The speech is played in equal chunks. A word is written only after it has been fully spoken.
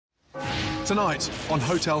Tonight, on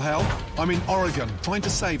Hotel Hell, I'm in Oregon trying to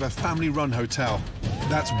save a family-run hotel.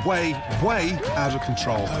 That's way, way out of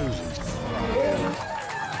control.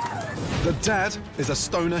 The dad is a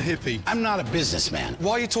stoner hippie. I'm not a businessman.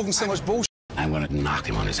 Why are you talking so much bullshit? I'm gonna knock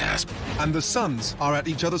him on his ass. And the sons are at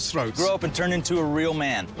each other's throats. Grow up and turn into a real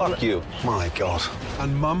man. Fuck you. My God.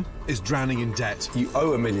 And Mum is drowning in debt. You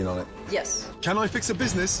owe $1 million on it. Yes. Can I fix a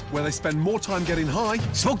business where they spend more time getting high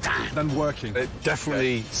Smoke time! than working? It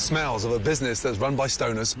definitely smells of a business that's run by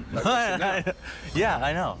stoners. Yeah,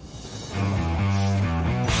 I know.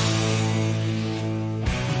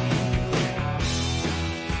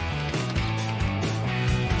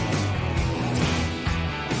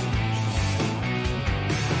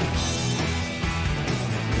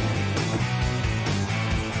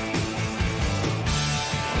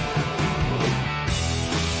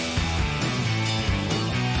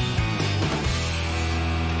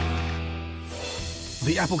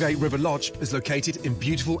 The Applegate River Lodge is located in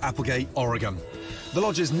beautiful Applegate, Oregon. The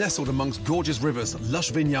lodge is nestled amongst gorgeous rivers, lush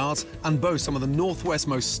vineyards, and boasts some of the Northwest's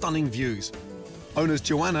most stunning views. Owners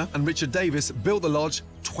Joanna and Richard Davis built the lodge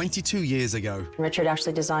 22 years ago. Richard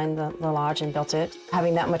actually designed the lodge and built it.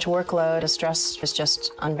 Having that much workload, the stress was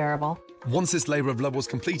just unbearable. Once this labour of love was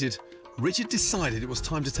completed, Richard decided it was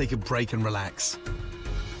time to take a break and relax.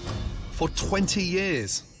 For 20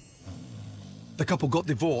 years. The couple got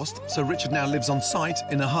divorced, so Richard now lives on site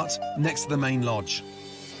in a hut next to the main lodge.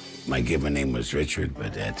 My given name was Richard,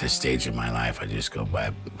 but at this stage of my life, I just go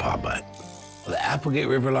by Papa. The Applegate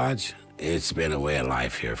River Lodge, it's been a way of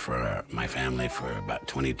life here for my family for about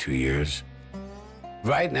 22 years.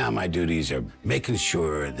 Right now, my duties are making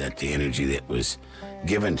sure that the energy that was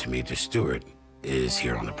given to me to steward is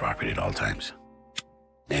here on the property at all times.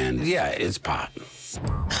 And yeah, it's Pop.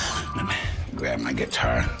 Let me grab my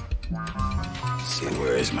guitar. See,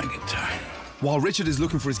 where is my guitar? While Richard is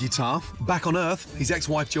looking for his guitar, back on Earth, his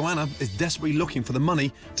ex-wife Joanna is desperately looking for the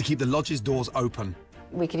money to keep the lodge's doors open.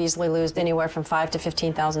 We could easily lose anywhere from $5,000 to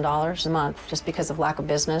 $15,000 a month just because of lack of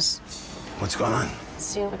business. What's going on?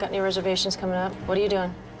 See, we got any reservations coming up? What are you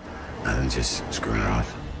doing? Nothing, just screwing her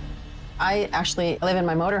off. I actually live in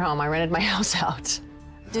my motorhome. I rented my house out.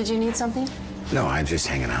 Did you need something? No, I'm just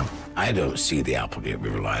hanging out. I don't see the Applegate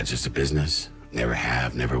River Lodge as a business. Never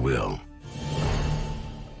have, never will.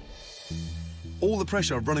 All the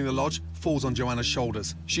pressure of running the lodge falls on Joanna's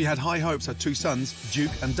shoulders. She had high hopes her two sons, Duke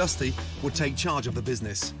and Dusty, would take charge of the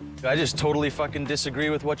business. I just totally fucking disagree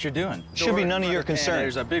with what you're doing. Should be none of your concern.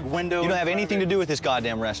 There's a big window. You don't have anything to do with this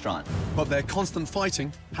goddamn restaurant. But their constant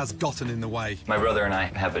fighting has gotten in the way. My brother and I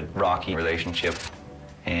have a rocky relationship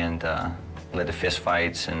and led to fist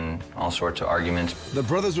fights and all sorts of arguments. The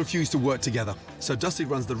brothers refuse to work together, so Dusty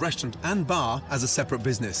runs the restaurant and bar as a separate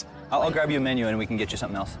business, I'll grab you a menu and we can get you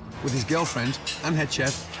something else. with his girlfriend and head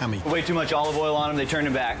chef, Cammy. Way too much olive oil on them, they turned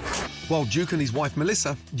it back. While Duke and his wife,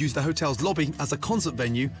 Melissa, use the hotel's lobby as a concert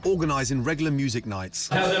venue, organising regular music nights.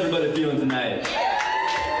 How's everybody feeling tonight?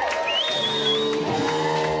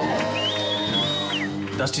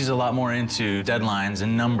 Dusty's a lot more into deadlines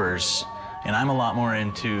and numbers, and I'm a lot more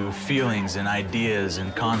into feelings and ideas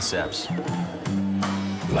and concepts.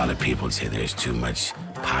 A lot of people say there's too much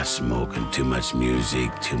pot smoke and too much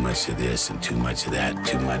music, too much of this and too much of that,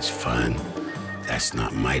 too much fun. That's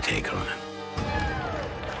not my take on it.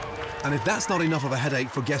 And if that's not enough of a headache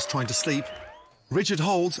for guests trying to sleep, Richard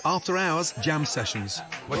holds after-hours jam sessions.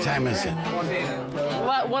 What time is it?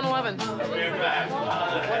 1:11.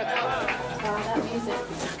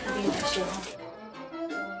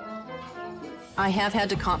 I have had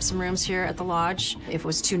to comp some rooms here at the lodge if it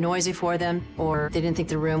was too noisy for them or they didn't think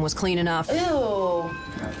the room was clean enough. Ew.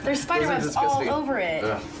 There's spider webs all over it.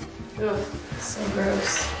 Yeah. Ugh, so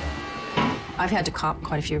gross. I've had to comp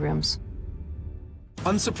quite a few rooms.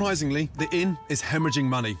 Unsurprisingly, the inn is hemorrhaging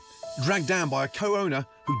money, dragged down by a co-owner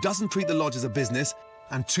who doesn't treat the lodge as a business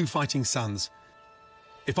and two fighting sons.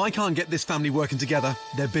 If I can't get this family working together,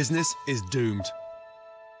 their business is doomed.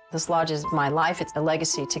 This lodge is my life. It's a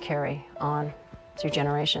legacy to carry on through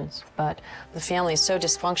generations. But the family is so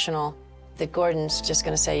dysfunctional that Gordon's just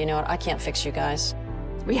going to say, you know what, I can't fix you guys.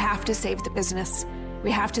 We have to save the business.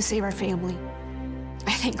 We have to save our family.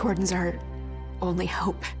 I think Gordon's our only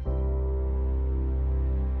hope.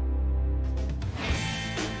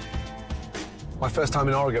 My first time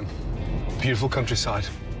in Oregon. Beautiful countryside.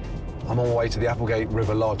 I'm on my way to the Applegate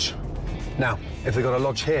River Lodge. Now, if they've got a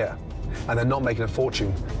lodge here and they're not making a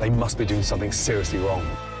fortune, they must be doing something seriously wrong.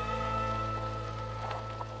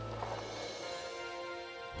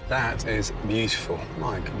 That is beautiful.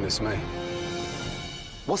 My goodness me.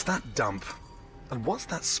 What's that dump? And what's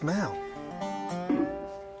that smell?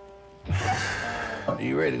 Are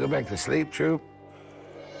you ready to go back to sleep, Troop?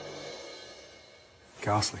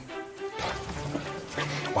 Ghastly.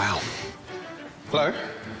 Wow. Hello?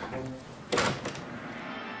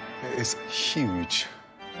 It is huge.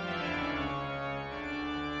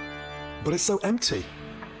 But it's so empty.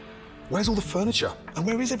 Where's all the furniture? And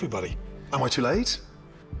where is everybody? Am I too late?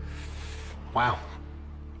 Wow.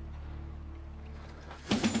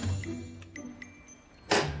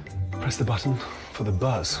 Press the button for the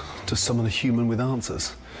buzz to summon a human with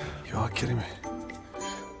answers. You are kidding me.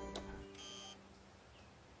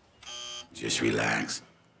 Just relax.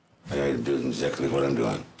 I gotta do exactly what I'm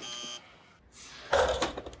doing.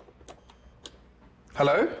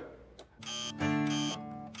 Hello?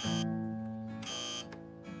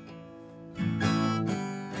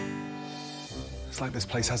 It's like this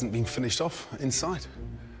place hasn't been finished off inside.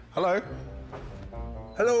 Hello?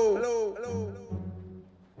 Hello? Hello? Hello?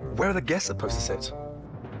 Where are the guests supposed to sit?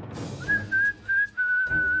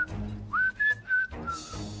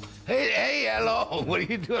 Hey, hello. What are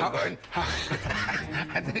you doing, Gordon? I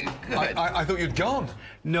thought you'd gone.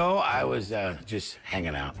 No, I was just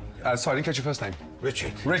hanging out. Sorry, I didn't catch your first name.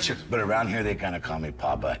 Richard. Richard. But around here, they kind of call me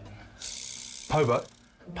Pa Butt. Po Butt.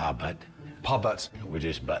 Pa Butt. Pa Butt. We're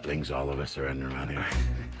just buttlings, all of us are running around here.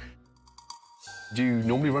 Do you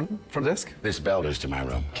normally run front desk? This bell is to my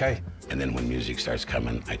room. Okay. And then when music starts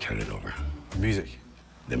coming, I turn it over. Music.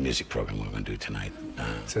 The music program we're going to do tonight.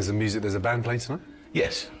 Says the music, there's a band playing tonight?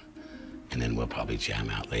 Yes. And then we'll probably jam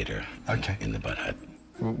out later. Okay. In the Butt Hut.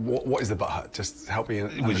 What is the Butt Hut? Just help me.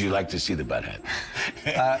 Would you like to see the Butt Hut?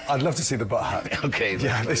 I'd love to see the Butt Hut. Okay.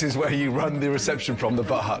 Yeah, this is where you run the reception from, the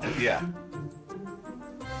Butt Hut. Yeah.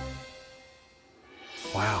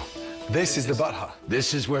 Wow. This is the Butt Hut.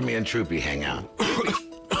 This is where me and Troopy hang out.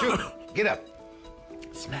 Troop, get up.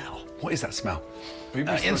 Smell. What is that smell?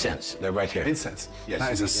 Incense. They're right here. Incense? Yes.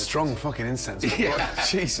 That is a strong fucking incense. Yeah.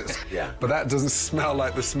 Jesus. Yeah. But that doesn't smell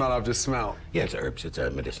like the smell I've just smelled. Yeah, it's herbs. It's a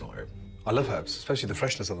medicinal herb. I love herbs, especially the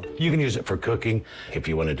freshness of them. You can use it for cooking if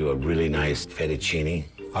you want to do a really nice fettuccine.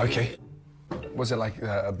 Okay. Was it like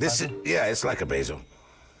a This is, yeah, it's like a basil.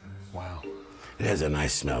 Wow. It has a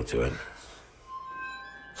nice smell to it.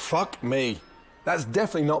 Fuck me. That's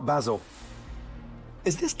definitely not basil.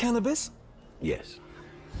 Is this cannabis? Yes.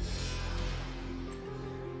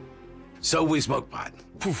 So we smoke pot.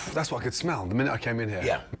 Poof, that's what I could smell the minute I came in here.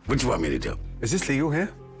 Yeah. What do you want me to do? Is this legal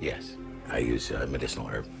here? Yes. I use medicinal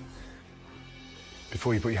herb.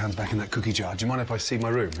 Before you put your hands back in that cookie jar, do you mind if I see my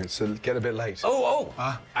room? It's getting a bit late. I'm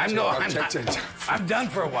done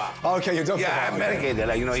for a while. Oh, okay, you're done for a while. Yeah, I'm medicated.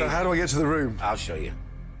 You know, so how do I get to the room? I'll show you.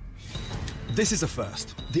 This is a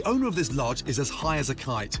first. The owner of this lodge is as high as a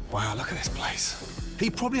kite. Wow, look at this place.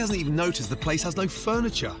 He probably hasn't even noticed the place has no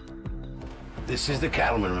furniture. This is the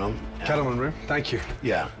cattleman room. Cattleman room, thank you.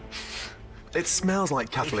 Yeah. It smells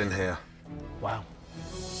like cattle in here. Wow.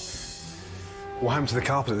 What happened to the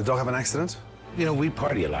carpet? Did the dog have an accident? You know, we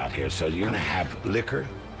party a lot here, so you're gonna have liquor.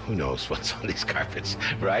 Who knows what's on these carpets,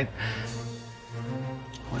 right?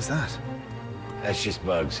 What is that? That's just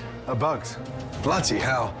bugs. Bugs. Bloody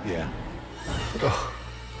hell. Yeah. Oh.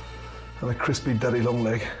 And a crispy daddy long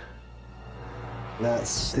leg.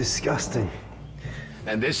 That's disgusting.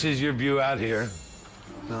 And this is your view out here.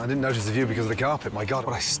 No, I didn't notice the view because of the carpet. My God,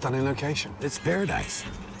 what a stunning location. It's paradise.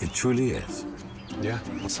 It truly is. Yeah,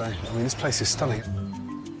 I'll say. I mean, this place is stunning.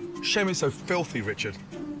 Shame it's so filthy, Richard.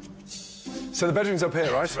 So the bedroom's up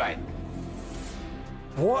here, right? Right.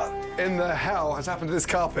 What in the hell has happened to this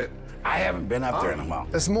carpet? I haven't been up there in a while.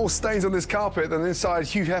 There's more stains on this carpet than inside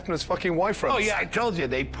Hugh Hefner's fucking wife room. Oh, yeah, I told you,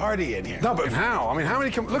 they party in here. No, but how? I mean, how many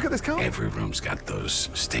look at this carpet. Every room's got those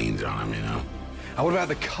stains on them, you know? And what about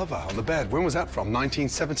the cover on the bed? When was that from?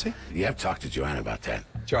 1970? You have to talk to Joanne about that.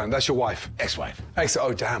 Joanne, that's your wife? Ex-wife.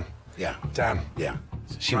 Oh, damn. Yeah. Damn. Yeah.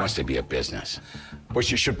 She wants to be a business. Which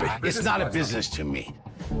you should be. It's not a business to me.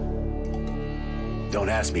 Don't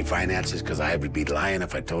ask me finances, because I would be lying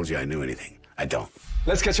if I told you I knew anything. I don't.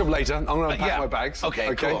 Let's catch up later. I'm going to unpack yeah. my bags.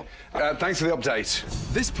 Okay, cool. Thanks for the update.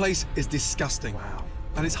 This place is disgusting. Wow.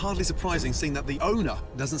 And it's hardly surprising seeing that the owner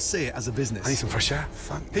doesn't see it as a business. I need some fresh air.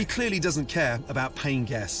 Fuck. He clearly doesn't care about paying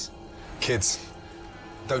guests. Kids,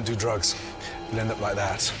 don't do drugs. You'll end up like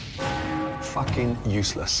that. Fucking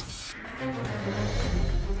useless.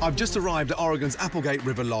 I've just arrived at Oregon's Applegate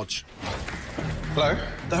River Lodge. Hello?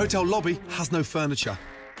 The hotel lobby has no furniture.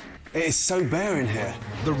 It is so bare in here.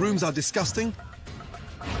 The rooms are disgusting,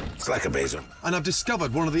 It's like a basil. and I've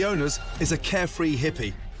discovered one of the owners is a carefree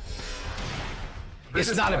hippie.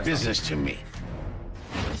 It's not a business to me.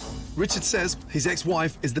 Richard says his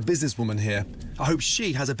ex-wife is the businesswoman here. I hope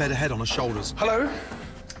she has a better head on her shoulders. Hello?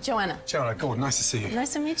 Joanna. Joanna, Gordon, nice to see you.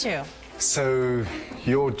 Nice to meet you. So,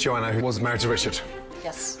 you're Joanna, who was married to Richard.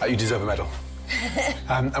 Yes. You deserve a medal.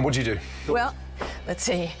 And what do you do? Well, let's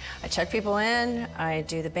see. I check people in. I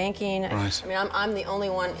do the banking. Right. I mean, I'm the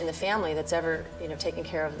only one in the family that's ever, you know, taken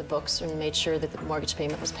care of the books and made sure that the mortgage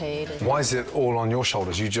payment was paid. And Why is it all on your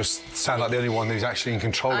shoulders? You just sound like the only one who's actually in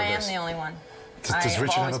control of this. I am the only one. Does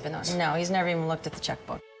Richard always have been the one. No, he's never even looked at the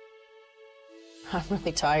checkbook. I'm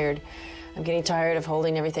really tired. I'm getting tired of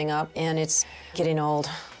holding everything up, and it's getting old.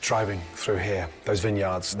 Driving through here, those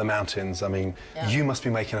vineyards, the mountains, I mean, you must be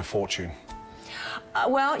making a fortune.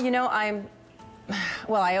 Well, you know, I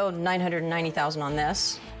owe $990,000 on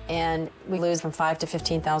this, and we lose from $5,000 to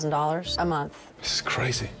 $15,000 a month. This is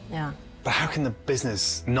crazy. Yeah. But how can the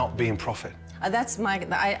business not be in profit? That's my,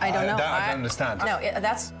 I don't know. I don't understand. No,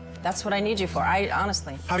 that's what I need you for,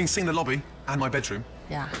 honestly. Having seen the lobby and my bedroom,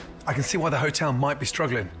 Yeah. I can see why the hotel might be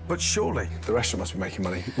struggling, but surely The restaurant must be making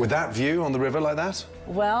money. With that view on the river like that?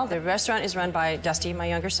 Well, the restaurant is run by Dusty, my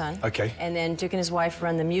younger son. Okay. And then Duke and his wife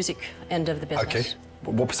run the music end of the business. Okay.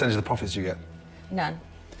 What percentage of the profits do you get? None.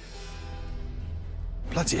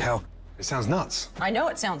 Bloody hell. It sounds nuts. I know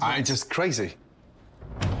it sounds nuts. It's just crazy.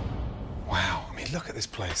 Wow. I mean, look at this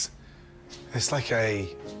place. It's like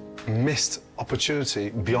a missed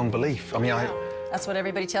opportunity beyond belief. I mean, That's what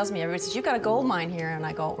everybody tells me. Everybody says, you've got a gold mine here. And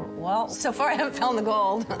I go, well, so far I haven't found the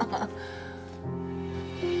gold.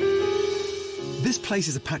 this place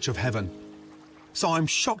is a patch of heaven. So I'm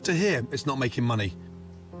shocked to hear it's not making money.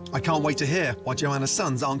 I can't wait to hear why Joanna's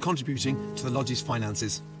sons aren't contributing to the lodge's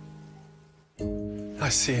finances.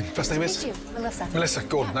 Nice to see you. First name is? Meet you, Melissa. Melissa,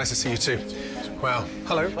 Gordon, nice to see you too. Wow.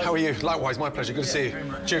 Hello, how are you? Likewise, my pleasure. Good to see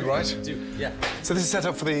you. Duke, right? Duke, yeah. So this is set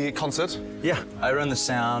up for the concert? Yeah, I run the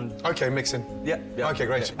sound. Okay, mixing. Yeah. Okay,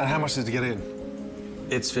 great. Yeah. And how much is it to get in?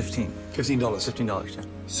 It's $15. $15. $15, yeah.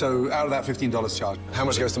 So out of that $15 charge, how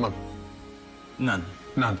much goes to Mum? None.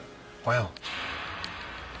 None. Wow.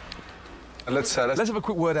 And let's have a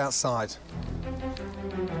quick word outside.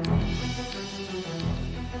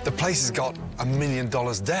 The place has got $1 million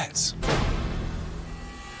debt.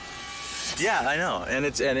 Yeah, I know,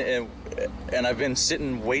 and I've been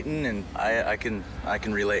sitting waiting, and I can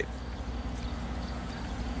relate.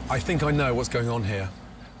 I think I know what's going on here.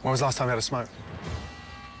 When was the last time you had a smoke?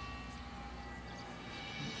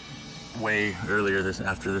 Way earlier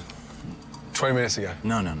after the. 20 minutes ago.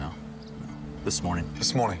 No. This morning.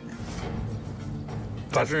 This morning.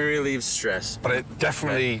 Definitely relieves stress. But it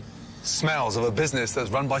definitely smells of a business that's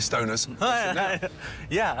run by stoners.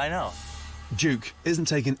 Yeah, I know. Duke isn't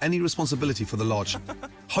taking any responsibility for the lodge.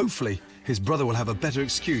 Hopefully, his brother will have a better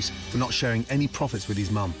excuse for not sharing any profits with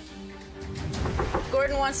his mum.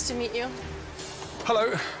 Gordon wants to meet you.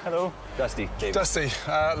 Hello. Hello. Dusty. David. Dusty.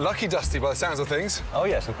 Lucky Dusty by the sounds of things. Oh,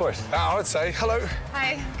 yes, of course. I would say. Hello.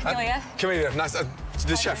 Hi, Camellia. Camellia, nice.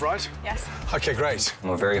 The chef, right? Yes. Okay, great. I'm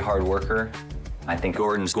a very hard worker. I think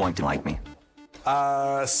Gordon's going to like me.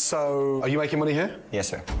 So, are you making money here? Yes,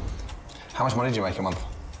 sir. How much money do you make a month?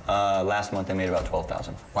 Last month I made about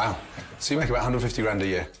 $12,000. Wow. So you make about 150 grand a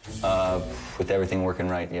year? With everything working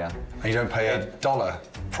right, yeah. And you don't pay a dollar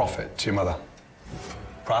profit to your mother?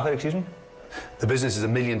 Profit, excuse me? The business is $1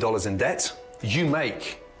 million in debt. You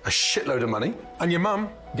make a shitload of money, and your mum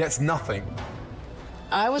gets nothing.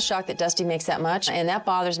 I was shocked that Dusty makes that much, and that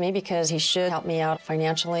bothers me because he should help me out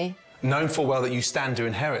financially. Known full well that you stand to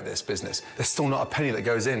inherit this business, there's still not a penny that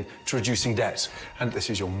goes in to reducing debt. And this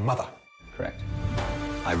is your mother. Correct.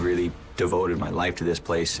 I really devoted my life to this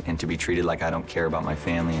place, and to be treated like I don't care about my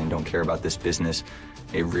family and don't care about this business,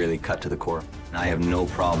 it really cut to the core. And I have no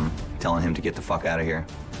problem telling him to get the fuck out of here.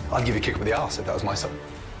 I'd give you a kick with the arse if that was my son.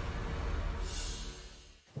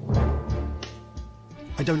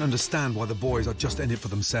 I don't understand why the boys are just in it for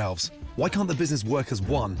themselves. Why can't the business work as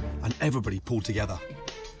one and everybody pull together?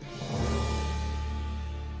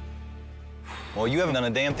 Well, you haven't done a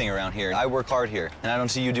damn thing around here. I work hard here, and I don't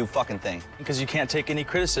see you do fucking thing. Because you can't take any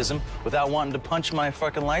criticism without wanting to punch my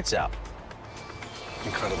fucking lights out.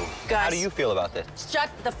 Incredible. Guys, How do you feel about this? shut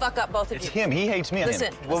the fuck up, both of It's you. him. He hates me.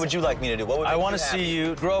 Listen, What would you like me to do? What would I make want to you see happy?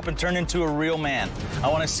 you grow up and turn into a real man. I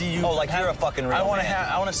want to see you. Oh, like you're a fucking real man.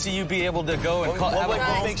 I want to see you be able to go and have a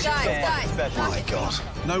Guys, home. makes you guys, special? Oh, my God.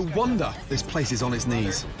 No wonder this place is on its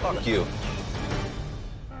knees. Fuck you.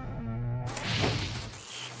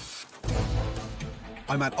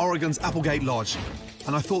 I'm at Oregon's Applegate Lodge,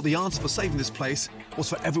 and I thought the answer for saving this place was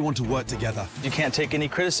for everyone to work together. You can't take any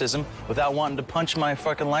criticism without wanting to punch my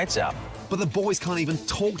fucking lights out. But the boys can't even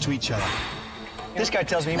talk to each other. This guy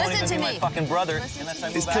tells me he won't Listen even to be my me. fucking brother Listen unless to I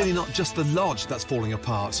me. move It's out. clearly not just the lodge that's falling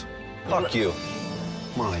apart. Fuck you.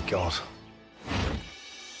 My God.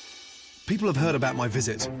 People have heard about my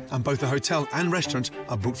visit, and both the hotel and restaurant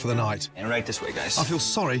are booked for the night. And right this way, guys. I feel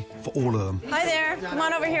sorry for all of them. Hi there. Come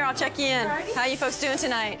on over here. I'll check you in. How you folks doing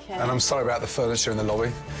tonight? And I'm sorry about the furniture in the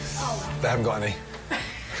lobby. They haven't got any.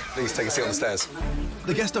 Please take a seat on the stairs.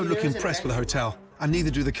 The guests don't look impressed with the hotel, and neither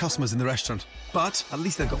do the customers in the restaurant. But at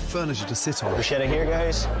least they've got furniture to sit on. Bruschetta here,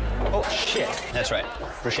 guys. Oh, shit. That's right.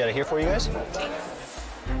 Bruschetta here for you guys.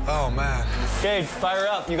 Oh, man. Okay, fire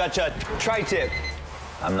up. You got your tri-tip.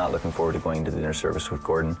 I'm not looking forward to going to the dinner service with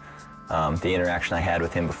Gordon. The interaction I had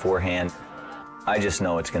with him beforehand, I just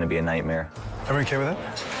know it's going to be a nightmare. Everyone okay with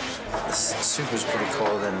that? The soup was pretty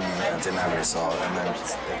cold and didn't have any salt. And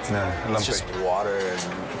then it's just water and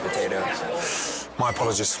potatoes. My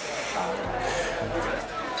apologies.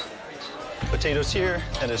 Potatoes here.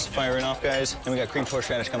 That is firing off, guys. And we got creamed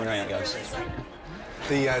horseradish coming right out, guys.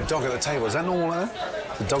 The dog at the table, is that normal like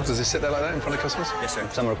that? The dog, does he sit there like that in front of customers? Yes, sir.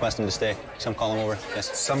 Some request him to stay. Some call him over.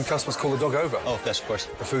 Yes. Some customers call the dog over? Oh, yes, of course.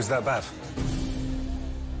 The food's that bad?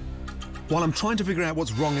 While I'm trying to figure out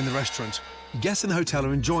what's wrong in the restaurant, guests in the hotel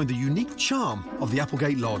are enjoying the unique charm of the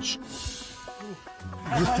Applegate Lodge.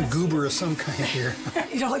 Just a goober of some kind here.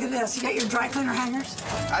 You know, look at this. You got your dry cleaner hangers?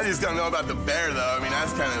 I just don't know about the bear, though. I mean,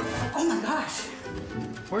 that's kind of... Oh, my gosh.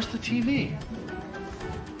 Where's the TV?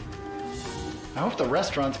 I hope the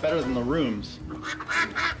restaurant's better than the rooms.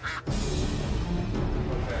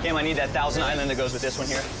 Kim, I need that Thousand Island that goes with this one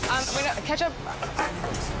here. Ketchup.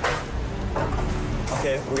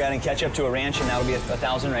 Okay, we're adding ketchup to a ranch, and that'll be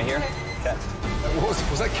 1,000 right here. Okay.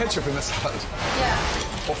 Was that ketchup in the salad? Yeah.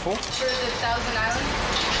 What for? Sure, the Thousand Island.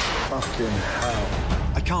 Fucking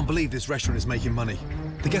hell. I can't believe this restaurant is making money.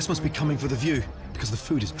 The guests must be coming for the view, because the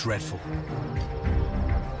food is dreadful.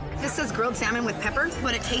 This says grilled salmon with pepper,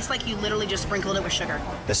 but it tastes like you literally just sprinkled it with sugar.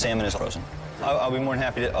 The salmon is frozen. I'll be more than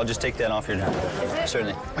happy to... I'll just take that off your dinner.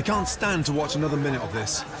 Certainly. I can't stand to watch another minute of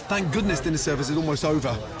this. Thank goodness dinner service is almost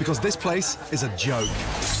over, because this place is a joke.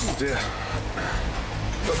 Oh, dear.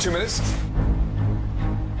 Got 2 minutes?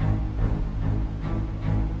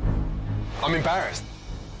 I'm embarrassed.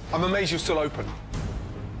 I'm amazed you're still open.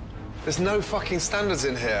 There's no fucking standards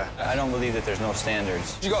in here. I don't believe that there's no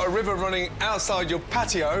standards. You got a river running outside your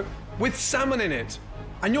patio with salmon in it.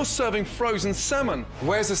 And you're serving frozen salmon.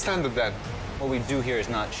 Where's the standard then? What we do here is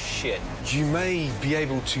not shit. You may be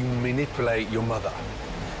able to manipulate your mother,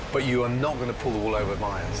 but you are not going to pull the wool over my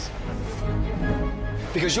eyes.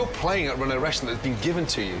 Because you're playing at running a restaurant that's been given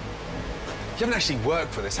to you. You haven't actually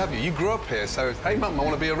worked for this, have you? You grew up here, so, hey, Mum, I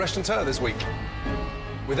want to be a restaurateur this week.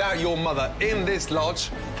 Without your mother in this lodge,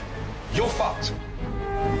 you're fucked.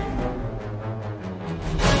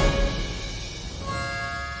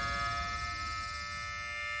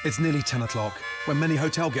 It's nearly 10 o'clock, when many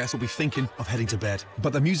hotel guests will be thinking of heading to bed.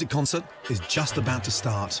 But the music concert is just about to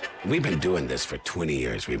start. We've been doing this for 20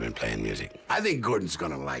 years. We've been playing music. I think Gordon's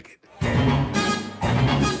gonna like it.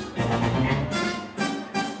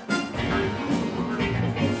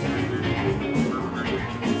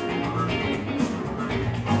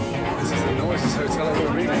 This is the noisiest hotel I've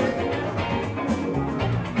ever been in.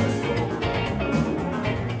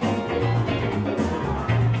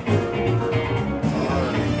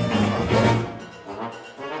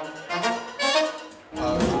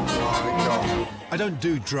 I don't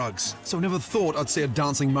do drugs, so I never thought I'd see a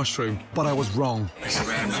dancing mushroom, but I was wrong. Mr.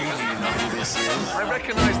 Ramsay, do you know who this is? I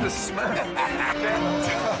recognize the smell.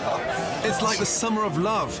 It's like the summer of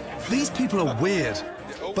love. These people are weird,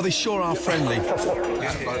 but they sure are friendly. There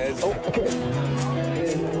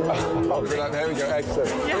we go, excellent.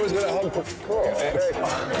 Who's going to hug?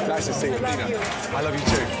 Cool. Nice to see you, Nina. I love you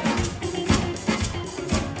too.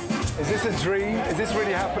 Is this a dream? Is this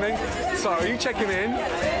really happening? Sorry, are you checking in?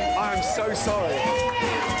 I'm so sorry.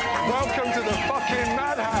 Welcome to the fucking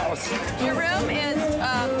madhouse. Your room is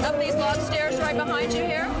up these log stairs right behind you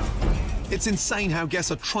here. It's insane how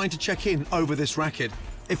guests are trying to check in over this racket.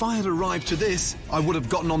 If I had arrived to this, I would have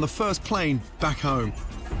gotten on the first plane back home.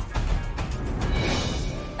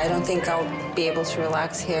 I don't think I'll be able to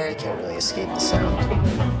relax here. I can't really escape the sound.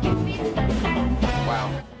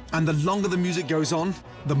 Wow. And the longer the music goes on,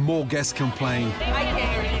 the more guests complain. I can't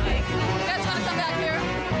hear anything. You guys want to come back here?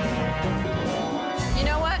 You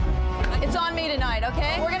know what? It's on me tonight,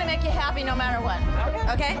 okay? We're going to make you happy no matter what.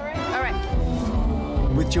 Okay? All right.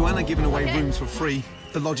 With Joanna giving away rooms for free,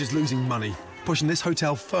 the lodge is losing money, pushing this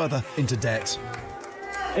hotel further into debt.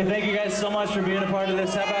 Hey, thank you guys so much for being a part of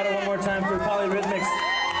this. How about it one more time for Polyrhythmics?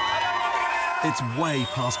 It's way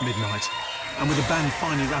past midnight, and with the band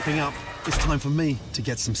finally wrapping up, it's time for me to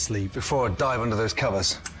get some sleep. Before I dive under those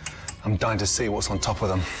covers, I'm dying to see what's on top of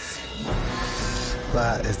them.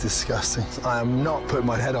 That is disgusting. I am not putting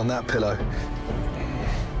my head on that pillow.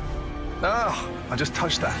 Oh, I just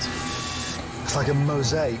touched that. It's like a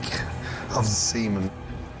mosaic of semen.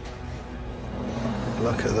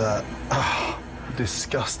 Look at that. Oh,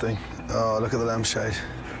 disgusting. Oh, look at the lampshade.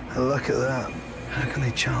 Look at that. How can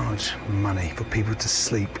they charge money for people to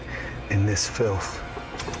sleep in this filth?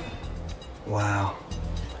 Wow.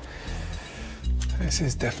 This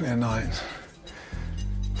is definitely a night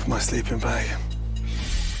for my sleeping bag.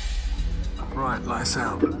 Right, lights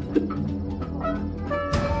out.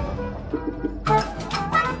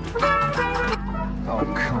 Oh,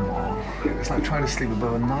 come on. It's like trying to sleep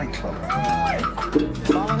above a nightclub.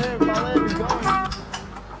 Follow him, he's going.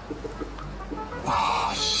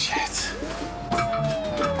 Oh, shit.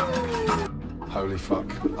 Holy fuck.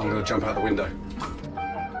 I'm gonna jump out the window.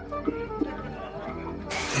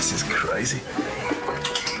 This is crazy.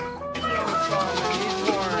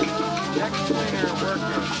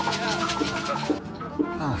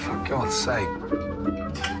 Oh, for God's sake.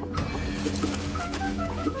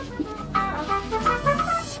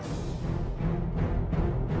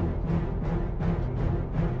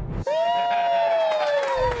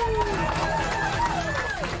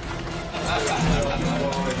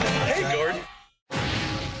 Hey, Gordon.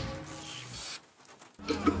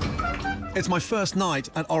 It's my first night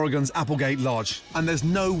at Oregon's Applegate Lodge, and there's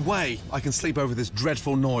no way I can sleep over this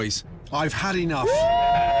dreadful noise. I've had enough.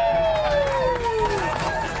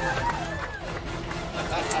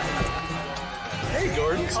 Hey,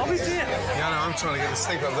 Gordon. I'll be damned. Yeah, no, I'm trying to get to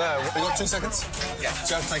sleep up there. We got 2 seconds? Yeah.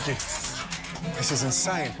 Joe, thank you. This is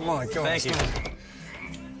insane. Oh, my God. Thank you.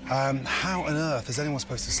 How on earth is anyone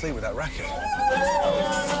supposed to sleep with that racket?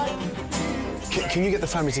 Can you get the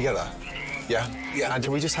family together? Yeah? Yeah. And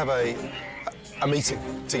can we just have a meeting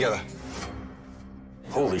together?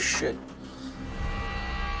 Holy shit.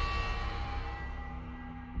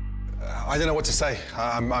 I don't know what to say.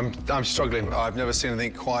 I'm struggling. I've never seen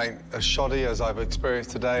anything quite as shoddy as I've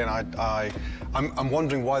experienced today, and I'm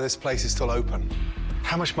wondering why this place is still open.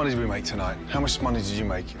 How much money did we make tonight? How much money did you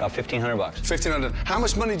make? About $1,500 bucks. 1,500. How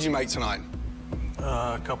much money did you make tonight?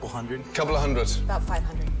 A couple hundred. Couple of hundred. About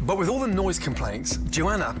 500. But with all the noise complaints,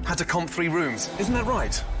 Joanna had to comp 3 rooms. Isn't that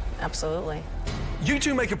right? Absolutely. You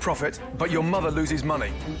two make a profit, but your mother loses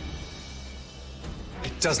money.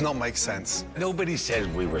 It does not make sense. Nobody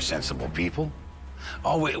said we were sensible people.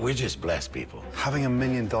 Oh, we're just blessed people. Having $1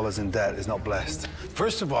 million in debt is not blessed.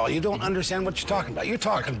 First of all, you don't understand what you're talking about. You're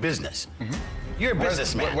talking business. You're a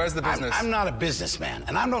businessman. Where's the business? I'm not a businessman,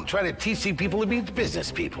 and I don't try to teach you people to be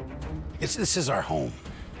business people. This is our home.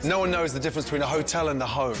 No one knows the difference between a hotel and a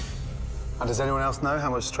home. And does anyone else know how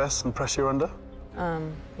much stress and pressure you're under?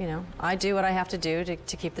 You know, I do what I have to do to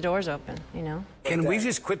keep the doors open, you know. Can we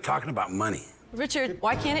just quit talking about money? Richard,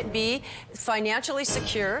 why can't it be financially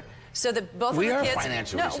secure so that both of the kids... We are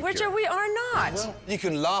financially secure. No, Richard, we are not. Well, you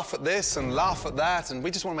can laugh at this and laugh at that, and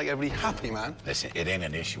we just want to make everybody happy, man. Listen, it ain't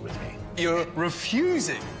an issue with me. You're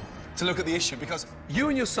refusing to look at the issue because you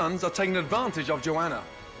and your sons are taking advantage of Joanna.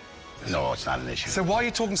 No, it's not an issue. So why are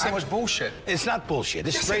you talking so much bullshit? It's not bullshit.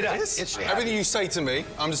 It's straight up. It's everything you say to me,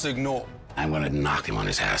 I'm just to ignore. I'm going to knock him on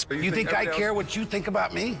his ass. You think I care what you think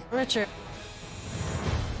about me? Richard.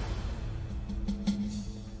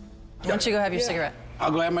 Why don't you go have your cigarette? I'll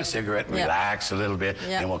go have my cigarette, relax a little bit,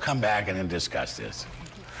 Yeah. and we'll come back and then discuss this.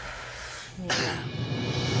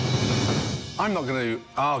 I'm not going to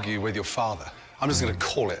argue with your father. I'm just going to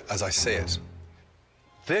call it as I see it.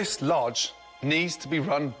 This lodge needs to be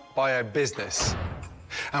run by a business.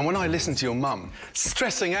 And when I listen to your mum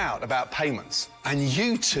stressing out about payments and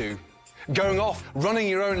you two going off running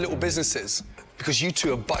your own little businesses because you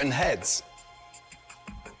two are butting heads,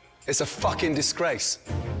 it's a fucking disgrace.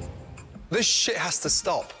 This shit has to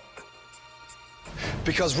stop.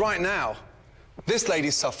 Because right now, this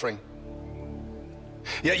lady's suffering.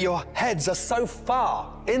 Yet your heads are so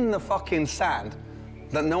far in the fucking sand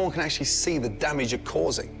that no one can actually see the damage you're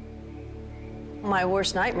causing. My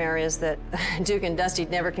worst nightmare is that Duke and Dusty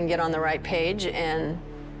never can get on the right page, and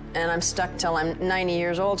I'm stuck till I'm 90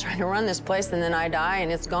 years old trying to run this place, and then I die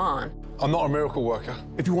and it's gone. I'm not a miracle worker.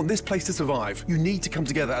 If you want this place to survive, you need to come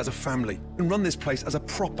together as a family and run this place as a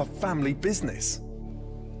proper family business.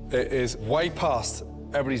 It is way past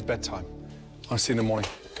everybody's bedtime. I'll see you in the morning.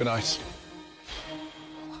 Good night.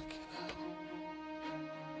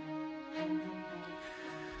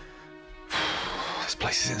 This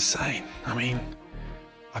place is insane. I mean,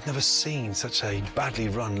 I've never seen such a badly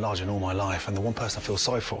run lodge in all my life, and the one person I feel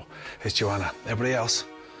sorry for is Joanna. Everybody else,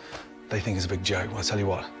 they think it's a big joke. Well, I'll tell you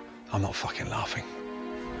what, I'm not fucking laughing.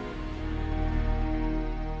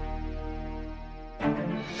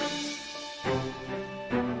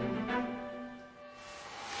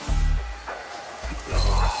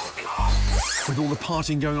 Oh, God. With all the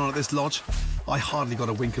partying going on at this lodge, I hardly got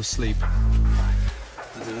a wink of sleep.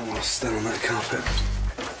 I don't want to stand on that carpet.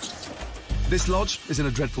 This lodge is in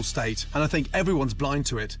a dreadful state, and I think everyone's blind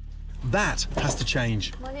to it. That has to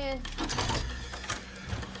change. Come on in.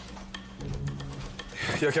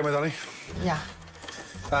 You okay, my darling? Yeah.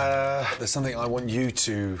 There's something I want you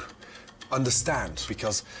to understand,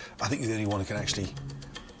 because I think you're the only one who can actually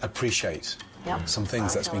appreciate some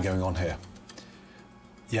things that's been going on here.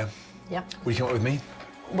 Yeah? Yeah. Will you come up with me?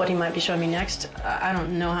 What he might be showing me next, I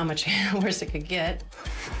don't know how much worse it could get.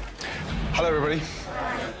 Hello, everybody.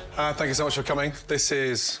 Thank you so much for coming. This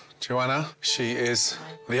is Joanna. She is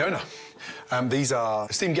the owner. These are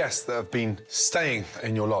esteemed guests that have been staying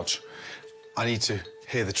in your lodge. I need to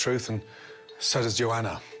hear the truth, and so does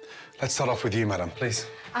Joanna. Let's start off with you, madam, please.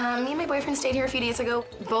 Me and my boyfriend stayed here a few days ago.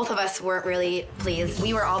 Both of us weren't really pleased.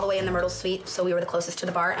 We were all the way in the Myrtle Suite, so we were the closest to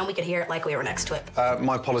the bar, and we could hear it like we were next to it.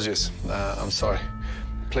 My apologies. I'm sorry.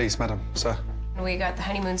 Please, madam, sir. We got the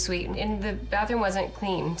honeymoon suite, and the bathroom wasn't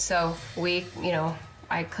clean, so we,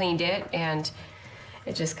 I cleaned it, and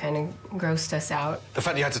it just kind of grossed us out. The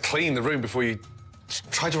fact you had to clean the room before you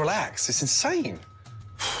tried to relax, it's insane.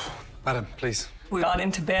 Madam, please. We got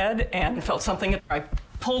into bed and felt something. I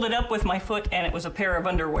pulled it up with my foot, and it was a pair of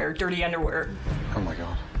underwear, dirty underwear. Oh, my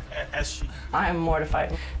God. I'm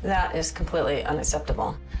mortified. That is completely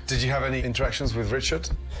unacceptable. Did you have any interactions with Richard?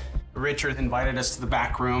 Richard invited us to the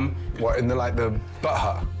back room. What, in the butt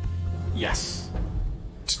hut? Yes.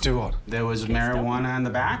 To do what? There was marijuana in the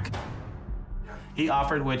back. He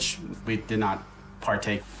offered, which we did not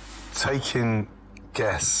partake. Taking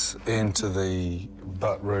guests into the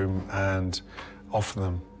butt room and offer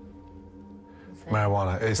them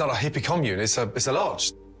marijuana. It's not a hippie commune, it's a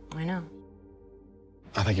lodge. I know.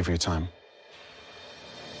 I thank you for your time.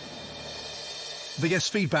 The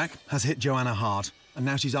guest feedback has hit Joanna hard, and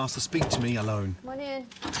now she's asked to speak to me alone. Come on in.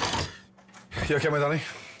 You okay, my darling?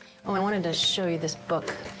 Oh, I wanted to show you this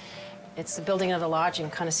book. It's the building of the lodge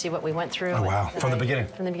and kind of see what we went through. Oh, wow. From the beginning?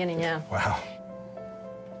 From the beginning, yeah. Wow.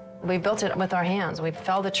 We built it with our hands. We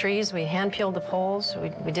felled the trees, we hand-peeled the poles,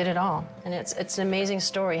 we did it all. And it's an amazing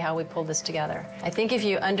story how we pulled this together. I think if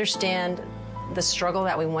you understand the struggle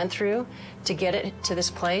that we went through to get it to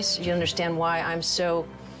this place, you understand why I'm so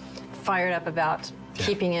fired up about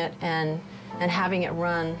keeping it and having it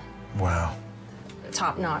run. Wow.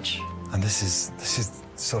 Top-notch. And this is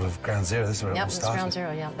sort of ground zero. This is where it all started. Yep, it's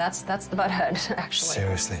ground zero, yeah. That's the butthead, actually.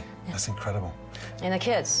 Seriously, that's incredible. And the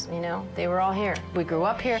kids, they were all here. We grew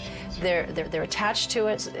up here. They're attached to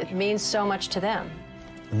it. It means so much to them.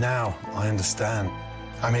 Now I understand.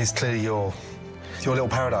 I mean, it's clearly your little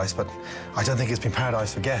paradise, but I don't think it's been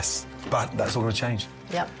paradise for guests. But that's all going to change.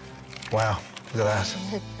 Yep. Wow, look at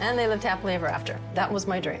that. And they lived happily ever after. That was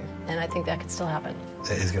my dream, and I think that could still happen.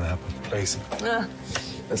 It is going to happen. Please.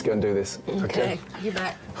 Let's go and do this. Okay. You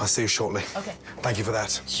bet. I'll see you shortly. Okay. Thank you for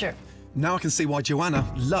that. Sure. Now I can see why Joanna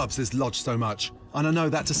loves this lodge so much. And I know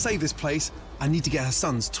that to save this place, I need to get her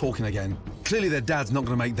sons talking again. Clearly their dad's not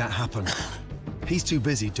going to make that happen. He's too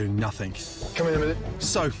busy doing nothing. Come in a minute.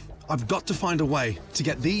 So, I've got to find a way to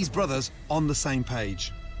get these brothers on the same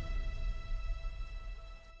page.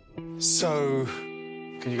 So,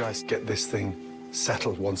 can you guys get this thing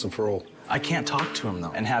settled once and for all? I can't talk to him,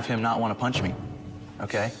 though, and have him not want to punch me,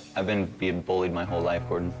 okay? I've been being bullied my whole life,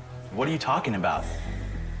 Gordon. What are you talking about?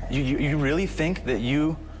 You really think that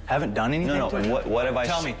you haven't done anything? No, what have I...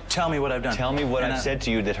 Tell me what I've done. Tell me what I've said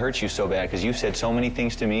to you that hurts you so bad, because you've said so many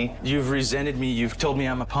things to me. You've resented me, you've told me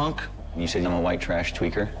I'm a punk. You said I'm a white trash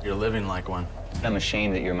tweaker. You're living like one. I'm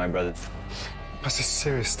ashamed that you're my brother. That's a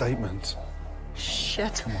serious statement.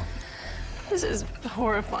 Shit. Come on. This is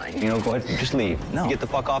horrifying. Go ahead, just leave. No. Get the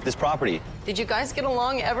fuck off this property. Did you guys get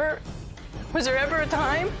along ever? Was there ever a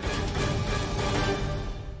time?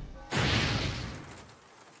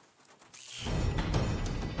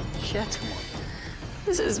 Shit.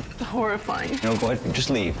 This is horrifying. Go ahead, just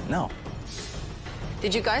leave. No.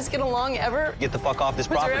 Did you guys get along ever? Get the fuck off this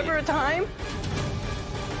Was property. there ever a time?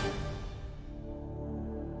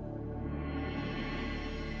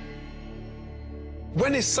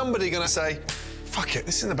 When is somebody going to say, fuck it,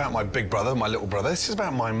 this isn't about my big brother, my little brother, this is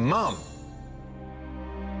about my mum?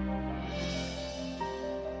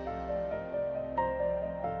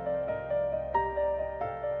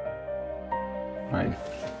 Right.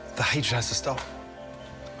 The hatred has to stop.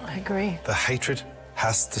 I agree. The hatred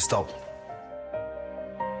has to stop.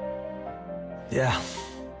 Yeah.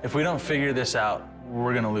 If we don't figure this out,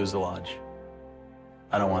 we're gonna lose the lodge.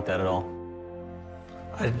 I don't want that at all.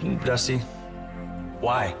 Dusty,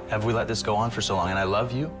 why have we let this go on for so long? And I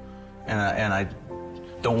love you, and I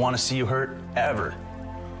don't want to see you hurt, ever.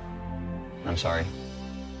 I'm sorry.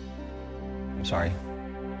 I'm sorry.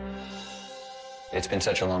 It's been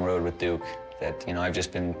such a long road with Duke that, you know, I've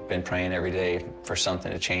just been praying every day for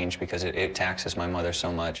something to change because it taxes my mother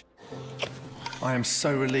so much. I am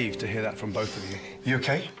so relieved to hear that from both of you. You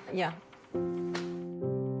okay? Yeah.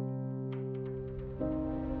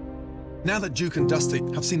 Now that Duke and Dusty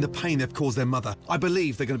have seen the pain they've caused their mother, I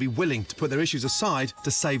believe they're going to be willing to put their issues aside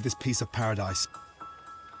to save this piece of paradise.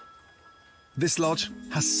 This lodge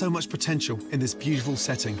has so much potential in this beautiful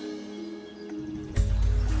setting.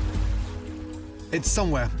 It's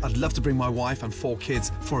somewhere I'd love to bring my wife and 4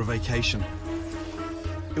 kids for a vacation.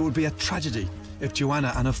 It would be a tragedy if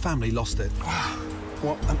Joanna and her family lost it.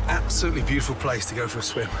 What an absolutely beautiful place to go for a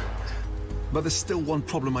swim. But there's still one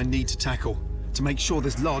problem I need to tackle to make sure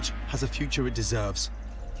this lodge has a future it deserves.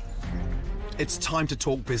 It's time to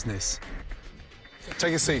talk business.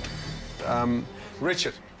 Take a seat.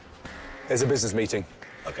 Richard, there's a business meeting.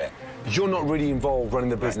 Okay. You're not really involved running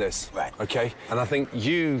the business. Right. Okay? And I think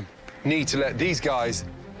you need to let these guys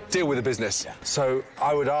deal with the business. Yeah. So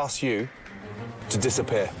I would ask you to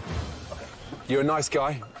disappear. Okay. You're a nice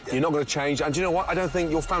guy. Yeah. You're not going to change. And do you know what? I don't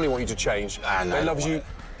think your family want you to change. They love you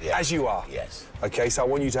as you are. Yes. Okay, so I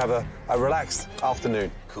want you to have a relaxed afternoon.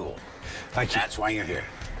 Cool. Thank you. That's why you're here.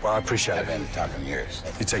 Well, I appreciate it. I've been talking years.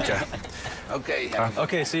 You take care. Okay.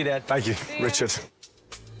 Okay, see you, Dad. Thank you, Richard.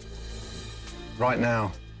 Right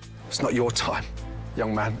now, it's not your time,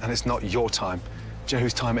 young man, and it's not your time. Do you know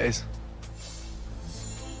whose time it is?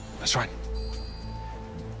 That's right.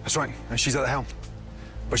 That's right, and she's at the helm.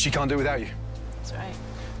 But she can't do it without you. That's right.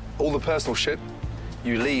 All the personal shit,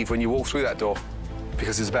 you leave when you walk through that door,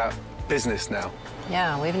 because it's about business now.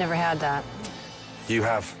 Yeah, we've never had that. You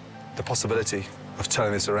have the possibility of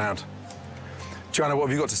turning this around. Joanna, what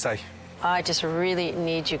have you got to say? I just really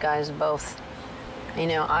need you guys both. You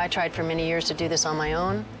know, I tried for many years to do this on my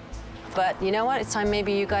own, but you know what? It's time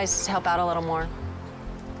maybe you guys help out a little more.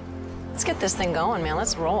 Let's get this thing going, man.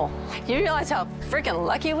 Let's roll. You realize how freaking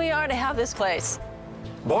lucky we are to have this place?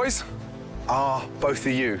 Boys, are both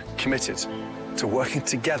of you committed to working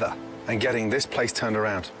together and getting this place turned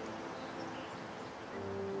around?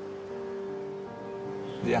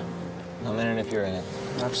 Yeah. I'm in it if you're in it.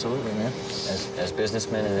 Absolutely, man. As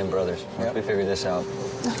businessmen and then brothers. Once we figure this out,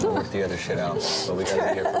 we'll work the other shit out. But we gotta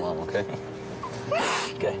be here for Mom, okay?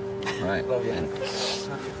 Okay. All right. Love you.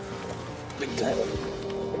 Big time.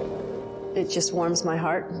 It just warms my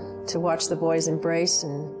heart to watch the boys embrace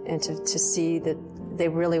and to see that they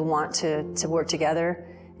really want to work together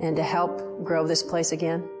and to help grow this place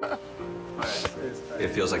again. It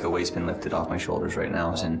feels like a weight's been lifted off my shoulders right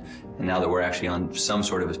now, and now that we're actually on some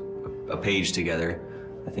sort of a page together,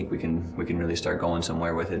 I think we can really start going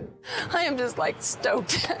somewhere with it. I am just like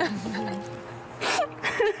stoked.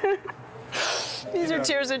 These are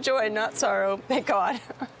tears of joy, not sorrow. Thank God.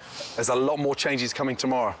 There's a lot more changes coming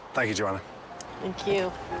tomorrow. Thank you, Joanna. Thank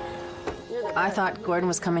you. I thought Gordon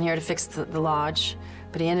was coming here to fix the lodge,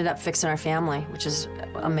 but he ended up fixing our family, which is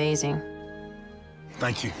amazing.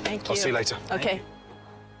 Thank you. Thank you. I'll see you later. Okay.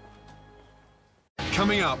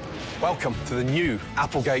 Coming up, welcome to the new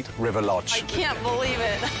Applegate River Lodge. I can't believe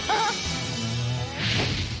it.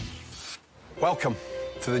 Welcome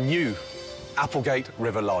to the new Applegate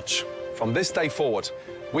River Lodge. From this day forward,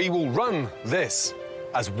 we will run this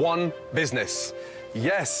as one business.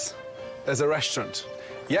 Yes, there's a restaurant.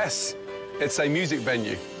 Yes, it's a music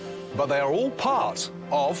venue. But they are all part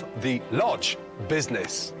of the lodge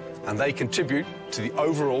business, and they contribute to the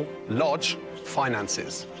overall lodge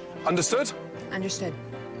finances. Understood? Understood.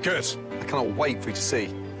 Good. I cannot wait for you to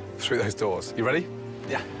see through those doors. You ready?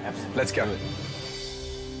 Yeah, absolutely. Let's go.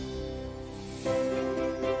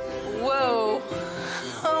 Whoa.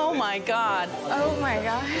 Oh, my God. Oh, my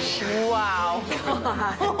gosh. Wow.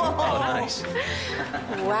 Oh, nice.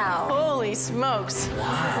 Wow. Holy smokes.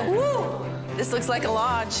 Wow. Woo. This looks like a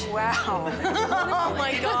lodge. Wow. Oh,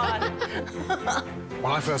 my God.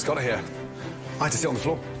 When I first got here, I had to sit on the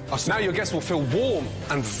floor. Now your guests will feel warm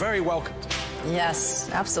and very welcomed. Yes,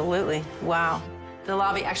 absolutely. Wow. The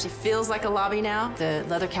lobby actually feels like a lobby now. The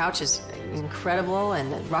leather couch is incredible,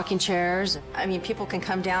 and the rocking chairs. I mean, people can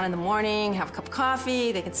come down in the morning, have a cup of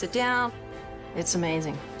coffee, they can sit down. It's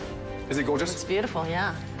amazing. Is it gorgeous? It's beautiful,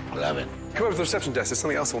 yeah. I love it. Come over to the reception desk. There's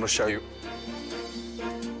something else I want to show you.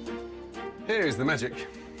 Here is the magic.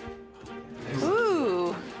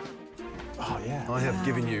 Ooh. Oh, yeah. I have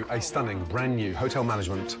given you a stunning, brand new hotel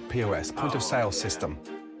management POS, point of sale system.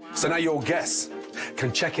 So now your guests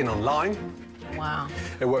can check in online. Wow.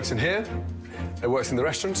 It works in here, it works in the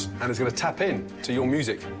restaurant, and it's going to tap in to your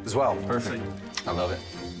music as well. Perfect. I love it.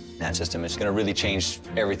 That system is going to really change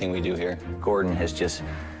everything we do here. Gordon has just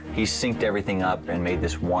He synced everything up and made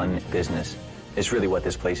this one business. It's really what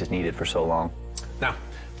this place has needed for so long. Now,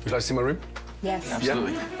 would you like to see my room? Yes.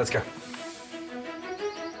 Absolutely. Yeah? Let's go.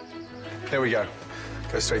 There we go.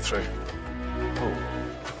 Go straight through.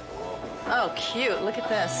 Oh, cute. Look at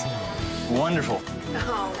this. Wonderful.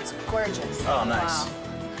 Oh, it's gorgeous. Oh, nice. Wow.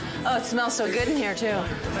 Oh, it smells so good in here, too.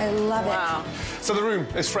 I love it. Wow. So the room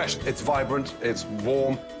is fresh, it's vibrant, it's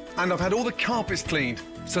warm, and I've had all the carpets cleaned,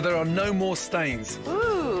 so there are no more stains.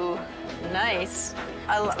 Ooh, nice.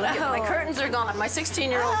 Look at my curtains are gone. My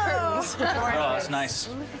 16-year-old curtains. Oh, that's nice.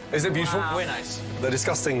 Is it beautiful? Way nice. The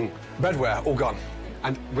disgusting bedwear, all gone.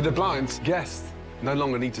 And with the blinds, guests no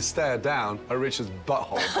longer need to stare down at Richard's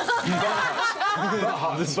butthole.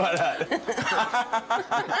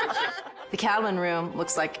 The Cattleman room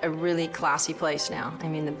looks like a really classy place now. I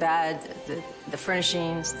mean, the bed, the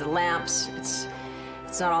furnishings, the lamps. It's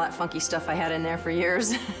not all that funky stuff I had in there for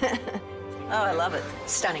years. Oh, I love it.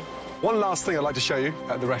 Stunning. One last thing I'd like to show you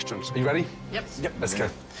at the restaurant. Are you ready? Yep. Yep. Let's go.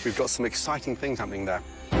 We've got some exciting things happening there.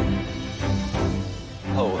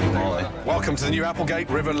 Holy moly. Welcome to the new Applegate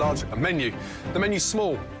River Lodge menu. The menu's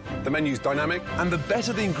small, the menu's dynamic, and the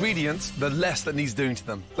better the ingredients, the less that needs doing to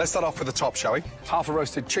them. Let's start off with the top, shall we? Half a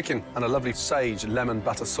roasted chicken and a lovely sage lemon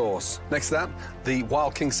butter sauce. Next to that, the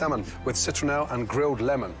wild king salmon with citronelle and grilled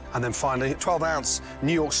lemon. And then finally, 12-ounce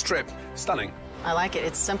New York strip. Stunning. I like it.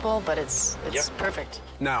 It's simple, but it's perfect.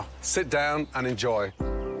 Now, sit down and enjoy.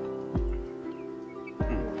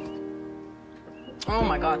 Oh,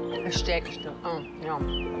 my God. The steak is still... Oh, yum.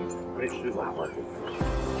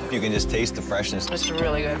 You can just taste the freshness. It's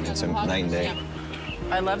really good. It's a night and day.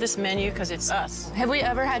 I love this menu because it's us. Have we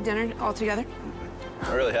ever had dinner all together? It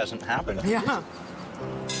really hasn't happened. Yeah.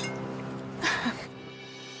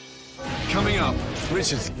 Coming up,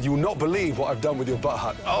 Richard, you will not believe what I've done with your butt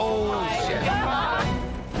hut. Oh, shit.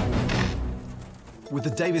 With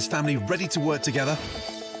the Davis family ready to work together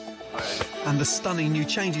and the stunning new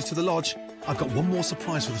changes to the lodge, I've got one more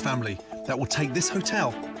surprise for the family that will take this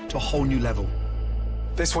hotel to a whole new level.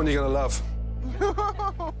 This one you're gonna love.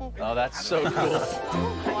 Oh, that's so cool.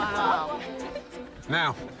 Wow.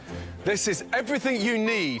 Now, this is everything you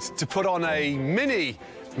need to put on a mini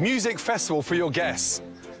music festival for your guests.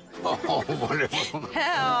 Oh, wonderful. Oh,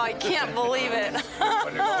 I can't believe it.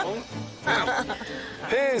 Now,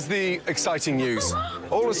 here's the exciting news.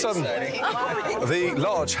 All of a sudden, the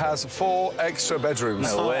lodge has 4 extra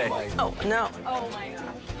bedrooms. No way. Oh, no. Oh, my God.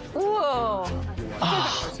 Whoa.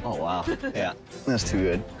 Oh, wow. Yeah, that's too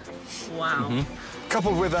good. Wow.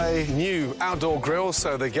 Coupled with a new outdoor grill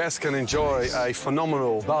so the guests can enjoy a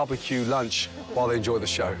phenomenal barbecue lunch while they enjoy the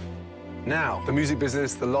show. Now, the music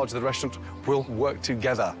business, the lodge, the restaurant will work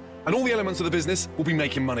together. And all the elements of the business will be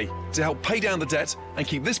making money to help pay down the debt and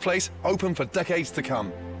keep this place open for decades to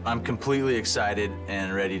come. I'm completely excited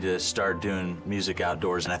and ready to start doing music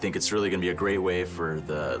outdoors, and I think it's really going to be a great way for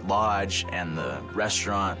the lodge and the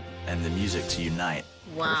restaurant and the music to unite.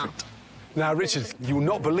 Wow. Perfect. Now, Richard, you will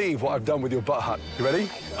not believe what I've done with your butt hut. You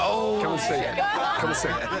ready? Oh, come and see. Come and see.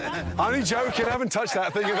 I'm only joking. I haven't touched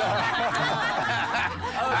that thing.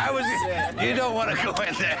 You don't want to go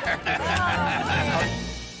in there.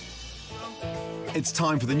 It's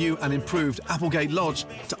time for the new and improved Applegate Lodge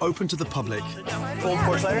to open to the public. Full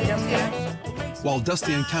course later? While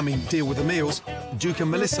Dusty and Cammy deal with the meals, Duke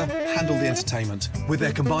and Melissa handle the entertainment. With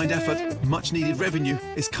their combined effort, much-needed revenue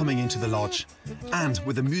is coming into the lodge. And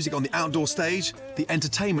with the music on the outdoor stage, the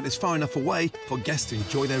entertainment is far enough away for guests to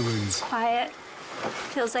enjoy their rooms. Quiet.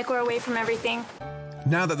 Feels like we're away from everything.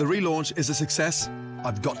 Now that the relaunch is a success,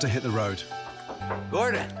 I've got to hit the road.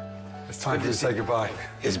 Gordon. It's time for you to say goodbye.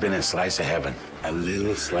 It's been a slice of heaven. A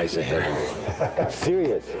little slice of heaven.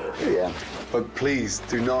 Serious? Yeah. But please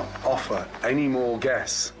do not offer any more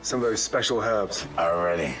guests some of those special herbs.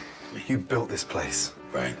 Already. You built this place.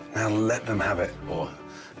 Right. Now let them have it. Oh,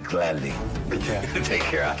 gladly. Take care. Take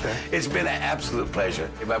care. Okay. It's been an absolute pleasure.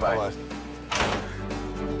 Bye-bye. Bye-bye.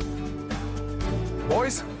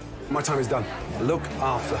 Boys, my time is done. Look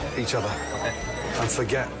after each other. And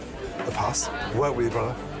forget the past. Work with your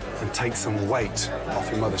brother. And take some weight off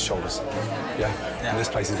your mother's shoulders. Yeah? And this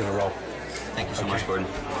place is going to roll. Thank you so much, Gordon.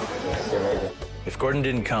 If Gordon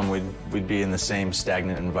didn't come, we'd be in the same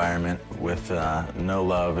stagnant environment with no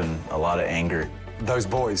love and a lot of anger. Those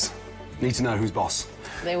boys need to know who's boss.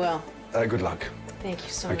 They will. Good luck. Thank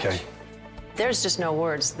you so much. Okay. There's just no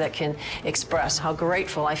words that can express how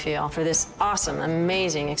grateful I feel for this awesome,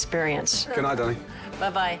 amazing experience. Good night, Donnie.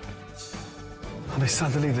 Bye-bye. I'll be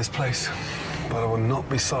sad to leave this place, but I will not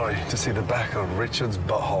be sorry to see the back of Richard's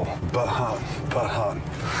butthole. Butt hut, butt hut.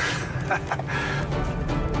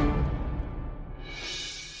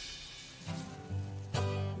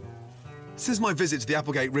 Since my visit to the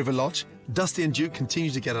Applegate River Lodge, Dusty and Duke continue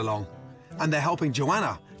to get along. And they're helping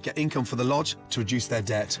Joanna get income for the lodge to reduce their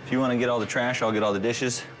debt. If you want to get all the trash, I'll get all the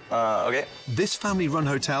dishes. Okay. This family-run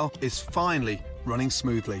hotel is finally running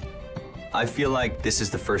smoothly. I feel like this is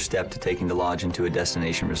the first step to taking the lodge into a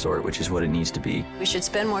destination resort, which is what it needs to be. We should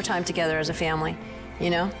spend more time together as a family, you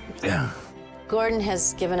know? Yeah. Gordon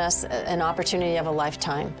has given us an opportunity of a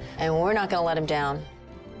lifetime, and we're not going to let him down.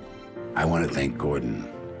 I want to thank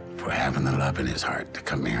Gordon for having the love in his heart to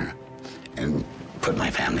come here and put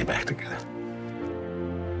my family back together.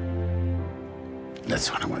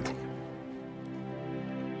 That's what I want.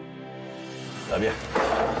 Love you.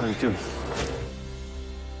 Love you too.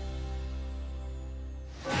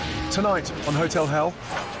 Tonight on Hotel Hell,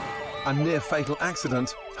 a near-fatal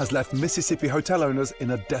accident has left Mississippi hotel owners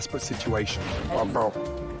in a desperate situation. I broke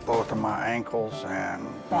both of my ankles and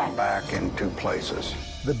my back in 2 places.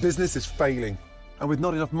 The business is failing, and with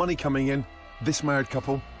not enough money coming in, this married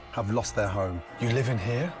couple have lost their home. You live in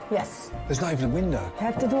here? Yes. There's not even a window. You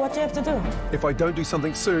have to do what you have to do. If I don't do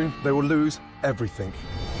something soon, they will lose everything.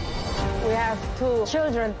 We have 2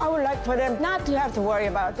 children. I would like for them not to have to worry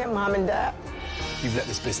about their mom and dad. You've let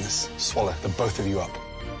this business swallow the both of you up.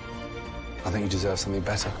 I think you deserve something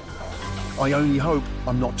better. I only hope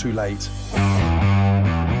I'm not too late.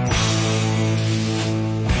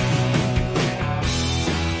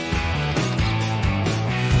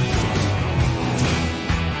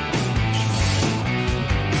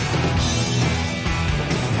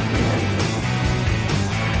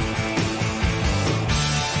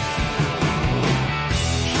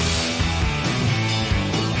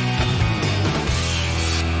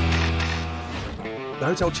 The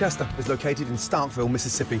Hotel Chester is located in Starkville,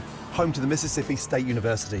 Mississippi, home to the Mississippi State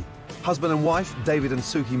University. Husband and wife, David and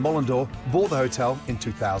Suki Mollendor, bought the hotel in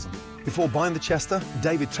 2000. Before buying the Chester,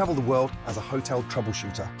 David traveled the world as a hotel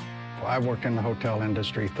troubleshooter. Well, I've worked in the hotel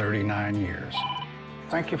industry 39 years.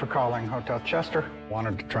 Thank you for calling Hotel Chester.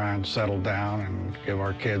 Wanted to try and settle down and give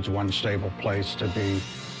our kids one stable place to be.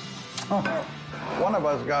 Oh, one of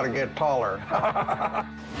us got to get taller.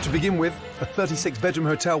 To begin with, a 36-bedroom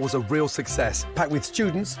hotel was a real success, packed with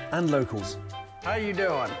students and locals. How you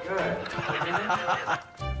doing? Good.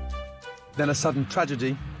 Then a sudden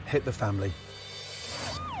tragedy hit the family.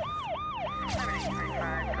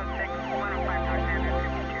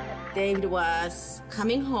 David was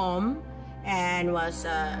coming home and was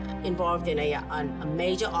involved in a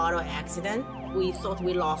major auto accident. We thought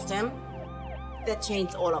we lost him. That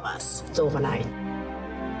changed all of us overnight.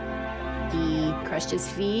 He crushed his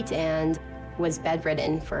feet and was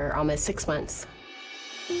bedridden for almost 6 months.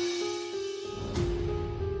 It's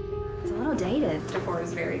a little dated. Decor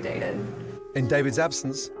is very dated. In David's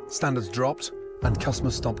absence, standards dropped and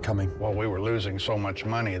customers stopped coming. Well, we were losing so much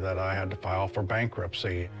money that I had to file for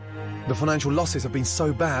bankruptcy. The financial losses have been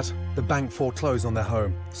so bad, the bank foreclosed on their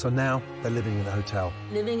home. So now they're living in the hotel.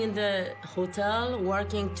 Living in the hotel,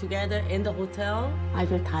 working together in the hotel, I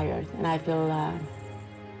feel tired and I feel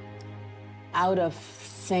out of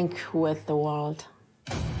sync with the world.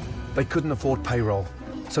 They couldn't afford payroll,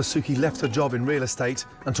 so Suki left her job in real estate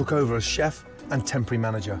and took over as chef and temporary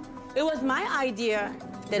manager. It was my idea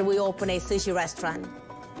that we open a sushi restaurant.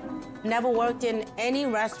 Never worked in any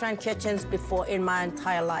restaurant kitchens before in my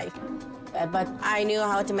entire life, but I knew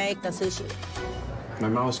how to make the sushi. My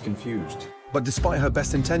mom was confused. But despite her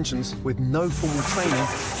best intentions, with no formal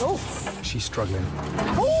training, she's struggling.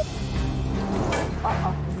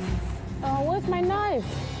 Oh, where's my knife?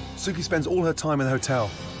 Suki spends all her time in the hotel,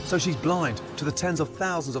 so she's blind to the tens of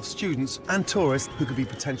thousands of students and tourists who could be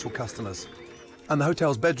potential customers. And the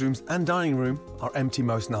hotel's bedrooms and dining room are empty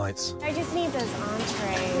most nights. I just need those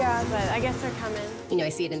entrees. Yeah, but I guess they're coming. You know, I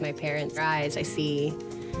see it in my parents' eyes. I see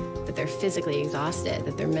that they're physically exhausted,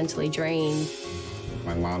 that they're mentally drained.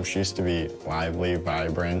 My mom, she used to be lively,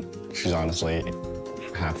 vibrant. She's honestly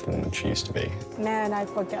half the woman she used to be. Man, I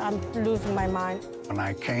forget. I'm losing my mind. When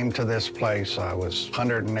I came to this place, I was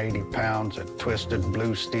 180 pounds at Twisted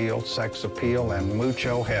Blue Steel, Sex Appeal, and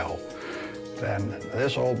Mucho Hell. Then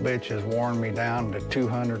this old bitch has worn me down to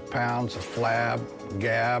 200 pounds of flab,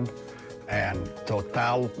 gab, and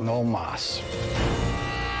total no mas.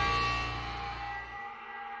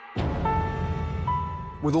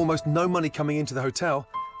 With almost no money coming into the hotel,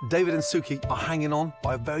 David and Suki are hanging on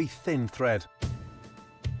by a very thin thread.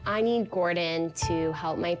 I need Gordon to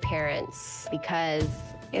help my parents because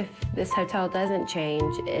if this hotel doesn't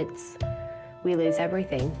change, we lose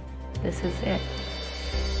everything. This is it.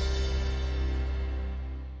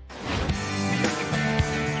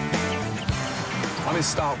 I'm in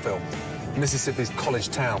Starkville, Mississippi's college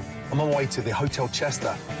town. I'm on my way to the Hotel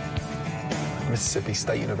Chester. Mississippi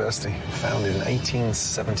State University, founded in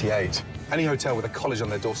 1878. Any hotel with a college on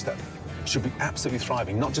their doorstep should be absolutely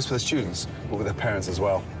thriving, not just for the students, but with their parents as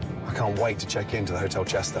well. I can't wait to check into the Hotel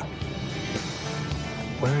Chester.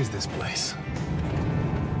 Where is this place?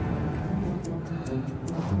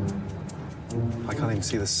 I can't even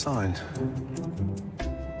see the sign.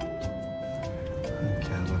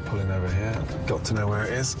 Okay, I'm gonna pull in over here. Got to know where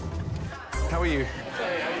it is. How are you?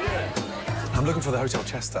 I'm looking for the Hotel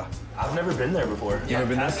Chester. I've never been there before. You never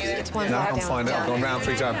been there? It's one No, block I'll down. find it. I've gone round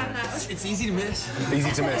 3 times. It's easy to miss.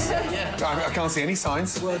 Easy to miss. Yeah. I can't see any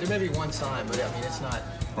signs. Well, there may be one sign, but I mean, it's not.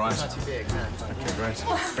 Right. It's not too big. No. Okay, great.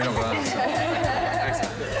 Bring up that.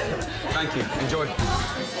 Excellent. Thank you. Enjoy.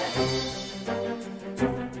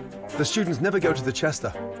 The students never go to the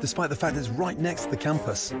Chester, despite the fact it's right next to the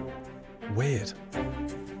campus. Weird.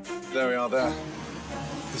 There we are there.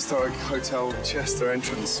 Historic Hotel Chester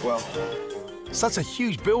entrance. Well, such a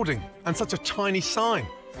huge building and such a tiny sign.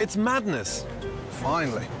 It's madness.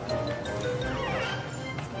 Finally.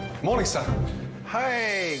 Morning, sir.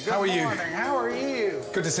 Hey, good How are you? morning. How are you?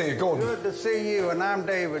 Good to see you, Gordon. Good to see you, and I'm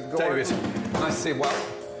David Gordon. David, nice to see you. Well,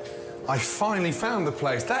 I finally found the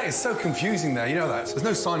place. That is so confusing there, you know that? There's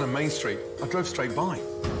no sign on Main Street. I drove straight by.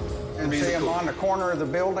 And see him on the corner of the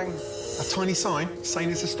building? A tiny sign saying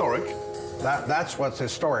it's historic. That's what's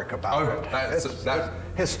historic about it. It's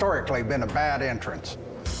historically been a bad entrance.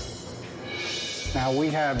 Now, we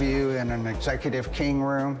have you in an executive king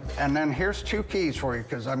room, and then here's 2 keys for you,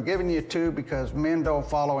 because I'm giving you 2 because men don't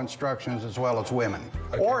follow instructions as well as women.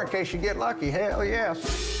 Okay. Or in case you get lucky, hell yes.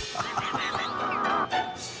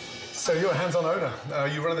 So you're a hands-on owner.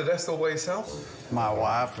 You run the desk all by yourself? My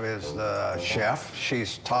wife is the chef.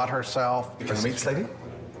 She's taught herself. Can I meet this lady?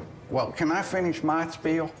 Well, can I finish my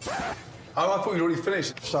spiel? Oh, I thought you'd already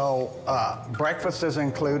finished. So, breakfast is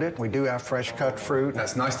included. We do have fresh cut fruit.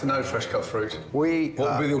 That's nice to know, fresh cut fruit. What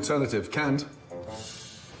would be the alternative? Canned?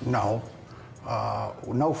 No.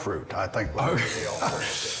 No fruit, I think. Would be the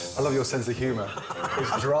alternative. I love your sense of humour.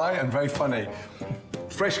 It's dry and very funny.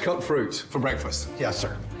 Fresh cut fruit for breakfast? Yes,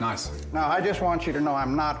 sir. Nice. Now, I just want you to know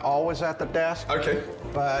I'm not always at the desk. Okay.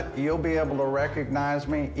 But you'll be able to recognize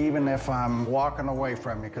me even if I'm walking away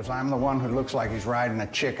from you, because I'm the one who looks like he's riding a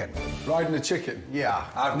chicken. Riding a chicken? Yeah.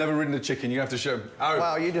 I've never ridden a chicken. You have to show me. Oh.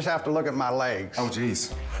 Well, you just have to look at my legs. Oh,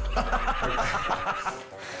 jeez.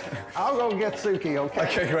 I'll go get Suki, okay?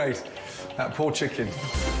 Okay, great. That poor chicken.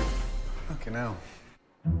 Okay, now.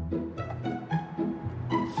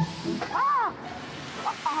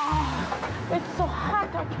 It's so hot.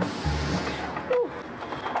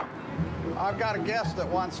 I've got a guest that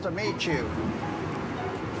wants to meet you.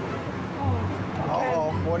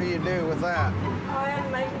 Uh-oh, what do you do with that? I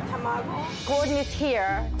am making tamago. Gordon is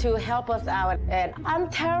here to help us out, and I'm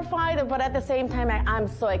terrified, but at the same time, I'm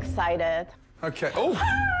so excited. Okay. Oh!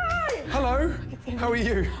 Hi! Hello. How are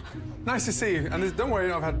you? Nice to see you. And don't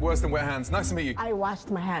worry, I've had worse than wet hands. Nice to meet you. I washed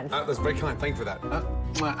my hands. That's very kind. Thank you for that.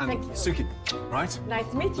 And Thank you. Suki, right? Nice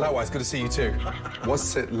to meet you. Likewise, good to see you too.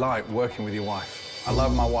 What's it like working with your wife? I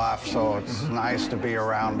love my wife, so it's nice to be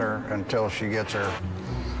around her until she gets her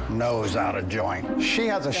nose out of joint. She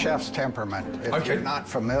has a chef's temperament. If you're not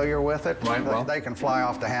familiar with it, they can fly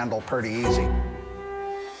off the handle pretty easy.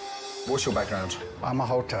 What's your background? I'm a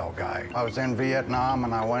hotel guy. I was in Vietnam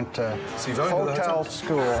and I went to hotel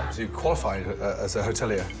school. So you qualified as a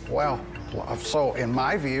hotelier? Well, so in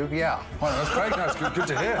my view, yeah. Well, that's great. That's good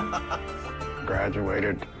to hear.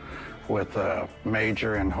 Graduated with a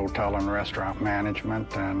major in hotel and restaurant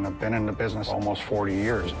management, and I've been in the business almost 40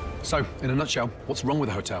 years. So, in a nutshell, what's wrong with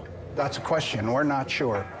the hotel? That's a question. We're not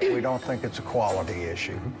sure. We don't think it's a quality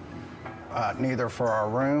issue. Neither for our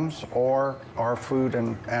rooms or our food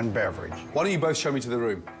and beverage. Why don't you both show me to the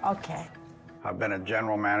room? Okay. I've been a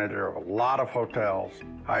general manager of a lot of hotels.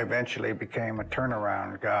 I eventually became a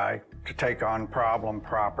turnaround guy to take on problem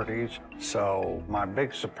properties. So my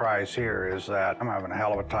big surprise here is that I'm having a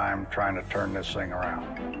hell of a time trying to turn this thing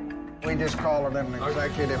around. We just call it an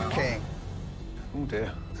executive king. Oh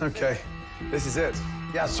dear. Okay, this is it.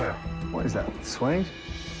 Yes, sir. What is that, suede?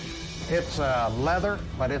 It's leather,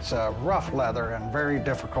 but it's a rough leather and very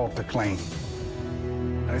difficult to clean.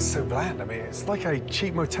 And it's so bland. I mean, it's like a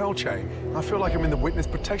cheap motel chain. I feel like I'm in the witness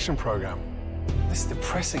protection program. This is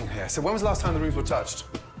depressing here. So when was the last time the rooms were touched?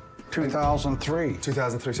 2003.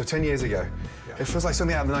 2003, so 10 years ago. Yeah. It feels like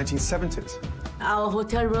something out of the 1970s. Our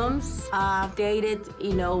hotel rooms are dated,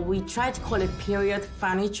 we try to call it period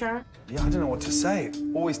furniture. Yeah, I don't know what to say. It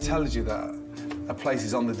always tells you that a place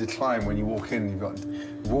is on the decline when you walk in. You've got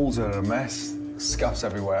walls that are a mess, scuffs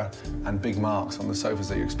everywhere, and big marks on the sofas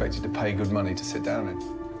that you're expected to pay good money to sit down in.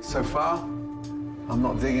 So far, I'm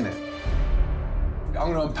not digging it.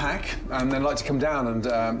 I'm going to unpack and then like to come down and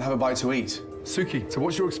have a bite to eat. Suki, so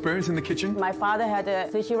what's your experience in the kitchen? My father had a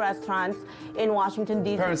sushi restaurant in Washington,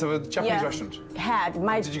 D.C. Parents have a Japanese restaurant? Had.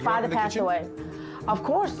 My father passed away. Of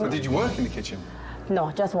course. So did you work in the kitchen?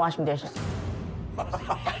 No, just washing dishes.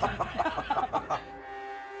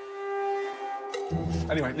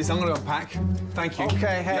 Anyway, listen, I'm going to unpack. Thank you.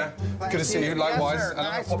 Okay, hey. Yeah. Good to see you, likewise. Yes, sir. And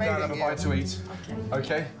I'll Nice pop down and have a meeting bite to eat.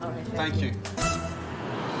 Okay? Okay. Thank you.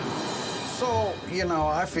 So, you know,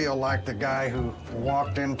 I feel like the guy who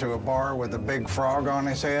walked into a bar with a big frog on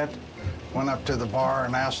his head, went up to the bar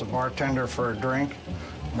and asked the bartender for a drink.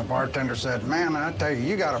 And the bartender said, man, I tell you,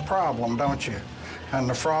 you got a problem, don't you? And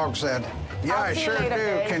the frog said, yeah, I sure do.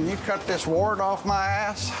 Babe. Can you cut this wart off my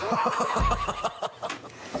ass?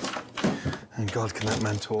 Thank God, can that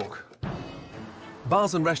man talk?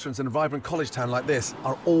 Bars and restaurants in a vibrant college town like this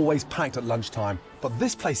are always packed at lunchtime, but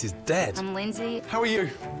this place is dead. I'm Lindsay. How are you?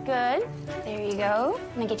 Good. There you go.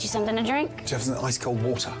 Let me get you something to drink. Do you have some ice-cold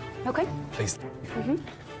water? Okay. Please. Mm-hmm.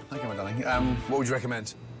 Thank you, my darling. What would you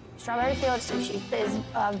recommend? Strawberry field sushi is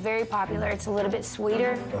very popular. It's a little bit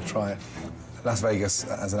sweeter. I'll try it. Las Vegas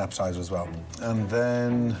as an appetizer as well. And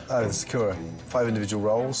then, the Sakura. 5 individual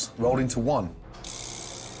rolls, rolled into one.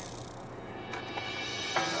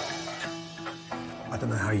 I don't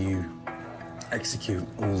know how you execute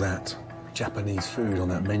all that Japanese food on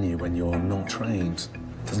that menu when you're not trained.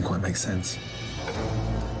 Doesn't quite make sense.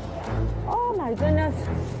 Oh my goodness.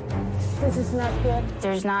 This is not good.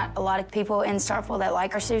 There's not a lot of people in Starkville that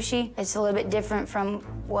like our sushi. It's a little bit different from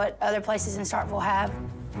what other places in Starkville have.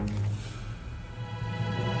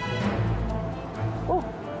 Oh.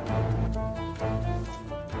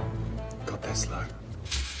 God, they're slow.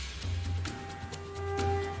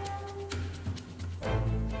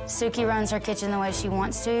 Suki runs her kitchen the way she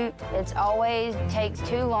wants to. It's always takes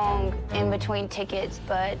too long in between tickets,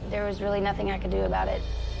 but there was really nothing I could do about it.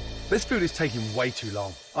 This food is taking way too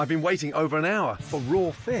long. I've been waiting over an hour for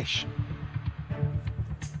raw fish.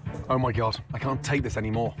 Oh my God, I can't take this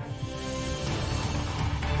anymore.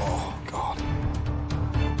 Oh God.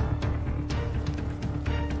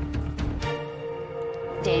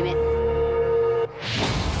 Damn it.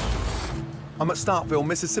 I'm at Starkville,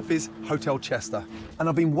 Mississippi's Hotel Chester, and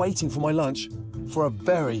I've been waiting for my lunch for a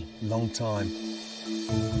very long time.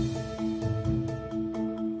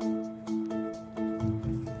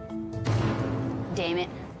 Damn it.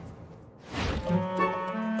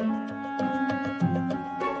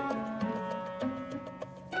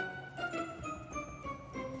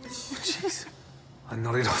 Jeez. I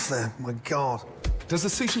nodded off there, my God. Does the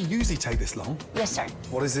sushi usually take this long? Yes, sir.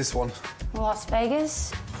 What is this one? Las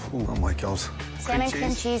Vegas. Ooh, oh my God. Salmon,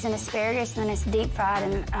 cream cheese, and asparagus, and then it's deep fried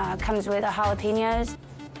and comes with jalapenos.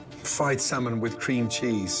 Fried salmon with cream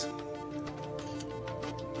cheese.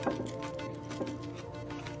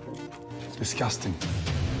 Disgusting.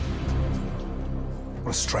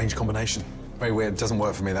 What a strange combination. Very weird. Doesn't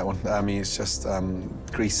work for me, that one. I mean, it's just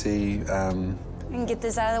greasy. We can get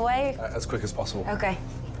this out of the way? As quick as possible. Okay.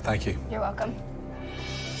 Thank you. You're welcome.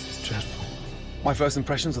 It's dreadful. My first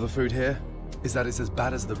impressions of the food here is that it's as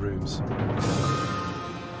bad as the rooms.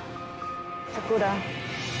 Sakura.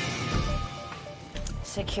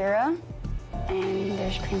 Sakura. And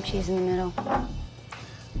there's cream cheese in the middle.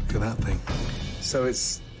 Look at that thing. So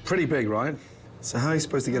it's pretty big, right? So how are you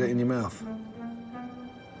supposed to get it in your mouth?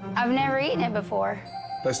 I've never eaten it before.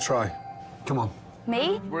 Let's try. Come on.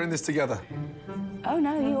 Me? We're in this together. Oh,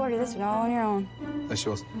 no, you order this one all on your own. That's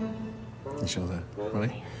yours. It's yours there.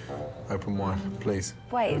 Ready? Open wide, please.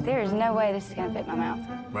 Wait, there is no way this is gonna fit my mouth.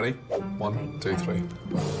 Ready? 1, 2, 3.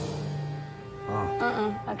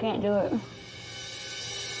 Oh. I can't do it.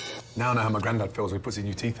 Now I know how my granddad feels when he puts his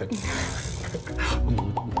new teeth in.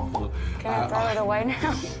 Can I throw it away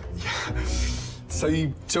now? Yeah. So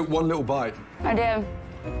you took one little bite? I did.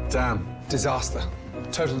 Damn. Disaster.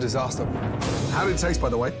 Total disaster. How did it taste, by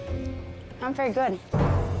the way? I'm very good.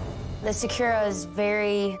 The Sakura is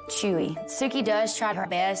very chewy. Suki does try her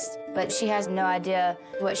best, but she has no idea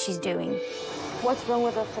what she's doing. What's wrong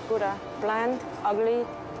with the Sakura? Bland? Ugly?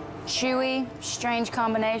 Chewy, strange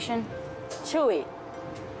combination. Chewy?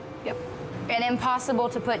 Yep. And impossible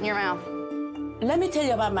to put in your mouth. Let me tell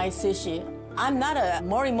you about my sushi. I'm not a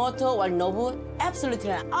Morimoto or Nobu. Absolutely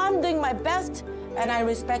not. I'm doing my best, and I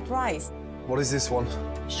respect rice. What is this one?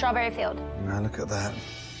 Strawberry field. Now look at that.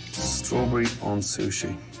 Strawberry on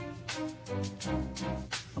sushi.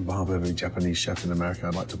 On behalf of every Japanese chef in America,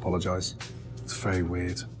 I'd like to apologize. It's very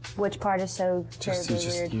weird. Which part is so terribly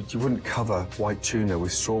weird? You wouldn't cover white tuna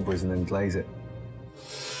with strawberries and then glaze it.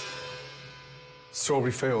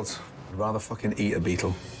 Strawberry fields. I'd rather fucking eat a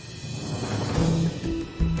beetle.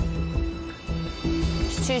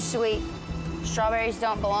 too sweet. Strawberries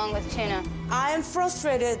don't belong with tuna. I am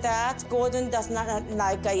frustrated that Gordon does not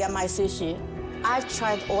like my sushi. I've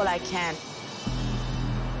tried all I can.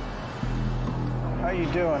 How you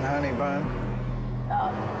doing, honey bun?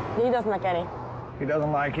 He doesn't like any. He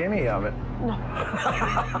doesn't like any of it. No.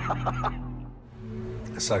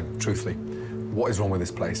 So, truthfully, what is wrong with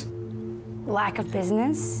this place? Lack of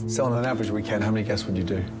business. So on an average weekend, how many guests would you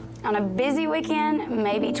do? On a busy weekend,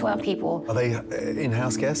 maybe 12 people. Are they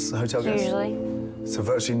in-house guests, hotel guests? Usually. So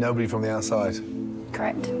virtually nobody from the outside?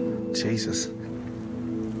 Correct. Jesus.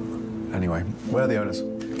 Anyway, where are the owners?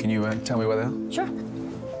 Can you tell me where they are? Sure.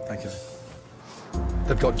 Thank you.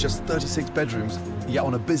 They've got just 36 bedrooms, yet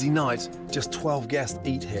on a busy night, just 12 guests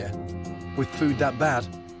eat here. With food that bad,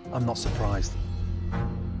 I'm not surprised.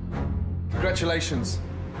 Congratulations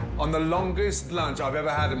on the longest lunch I've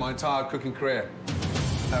ever had in my entire cooking career.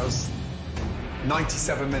 That was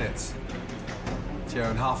 97 minutes. Yeah,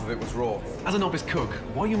 and half of it was raw. As a novice cook,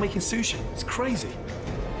 why are you making sushi? It's crazy.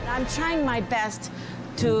 I'm trying my best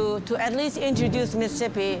to at least introduce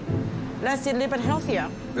Mississippi. Let's eat a little bit healthier.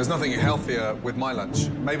 There's nothing healthier with my lunch.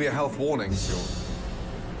 Maybe a health warning.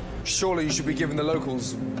 Surely you should be giving the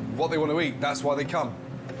locals what they want to eat. That's why they come.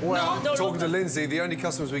 Well, talking to Lindsay, the only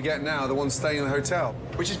customers we get now are the ones staying in the hotel,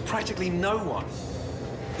 which is practically no one.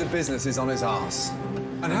 The business is on its arse.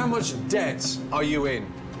 And how much debt are you in?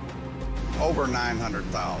 Over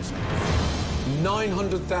 $900,000.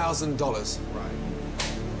 $900,000. Right.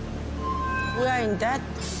 We are in debt.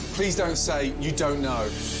 Please don't say you don't know.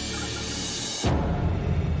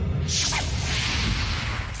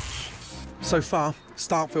 So far,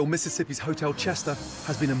 Starkville, Mississippi's Hotel Chester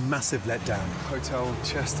has been a massive letdown. Hotel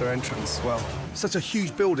Chester entrance, well, such a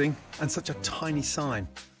huge building and such a tiny sign.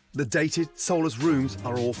 The dated, soulless rooms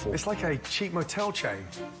are awful. It's like a cheap motel chain.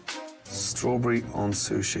 Strawberry on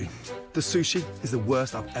sushi. The sushi is the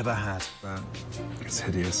worst I've ever had. Man, it's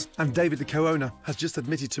hideous. And David, the co-owner, has just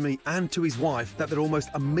admitted to me and to his wife that they're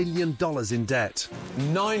almost $1 million in debt.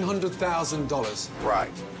 $900,000.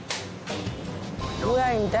 Right. We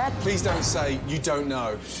are in debt. Please don't say you don't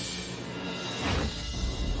know.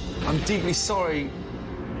 I'm deeply sorry,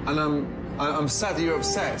 and I'm sad that you're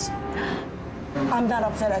upset. I'm not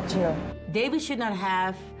upset at you. David should not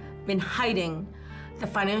have been hiding the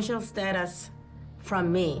financial status from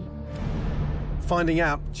me. Finding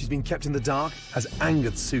out she's been kept in the dark has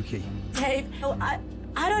angered Suki. Dave, I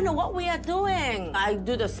don't know what we are doing. I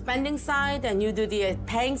do the spending side and you do the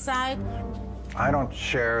paying side. I don't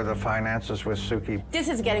share the finances with Suki This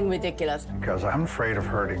is getting ridiculous. because I'm afraid of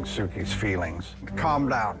hurting Suki's feelings. Calm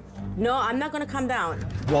down. No, I'm not gonna come down.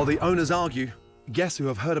 While the owners argue, guests who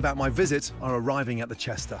have heard about my visit are arriving at the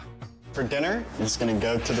Chester. For dinner, you're just gonna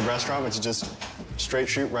go to the restaurant, which is just straight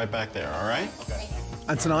shoot right back there, all right? Okay.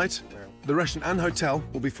 And tonight, the restaurant and hotel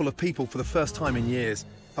will be full of people for the first time in years.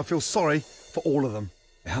 I feel sorry for all of them.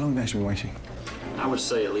 How long have you actually been waiting? I would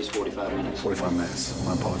say at least 45 minutes. 45 minutes.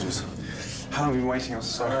 My apologies. How long have you been waiting? I'm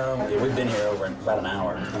sorry. Yeah, we've been here over about an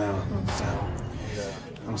hour. An hour.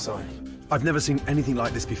 I'm sorry. I've never seen anything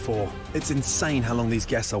like this before. It's insane how long these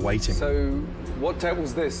guests are waiting. So, what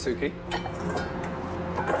table's this, Suki?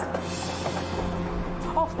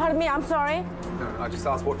 Oh, pardon me, I'm sorry. No, I just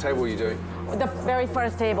asked what table are you doing? The very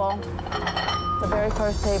first table. The very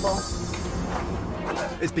first table.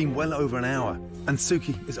 It's been well over an hour, and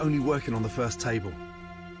Suki is only working on the first table.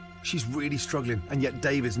 She's really struggling, and yet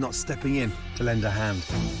David's not stepping in to lend a hand.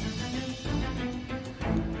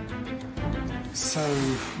 So,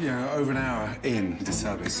 over an hour into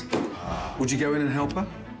service. Would you go in and help her?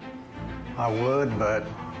 I would, but,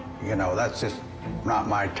 that's just not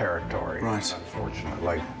my territory. Right.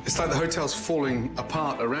 Unfortunately. It's like the hotel's falling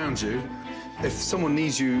apart around you. If someone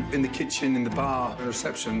needs you in the kitchen, in the bar, the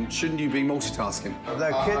reception, shouldn't you be multitasking?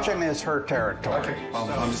 The kitchen is her territory. Okay, well,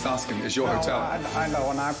 I'm just asking. It's your hotel. I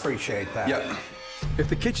know, and I appreciate that. Yeah. If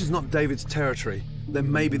the kitchen's not David's territory,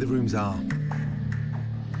 then maybe the rooms are.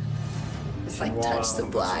 Just touch the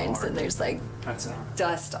blinds and there's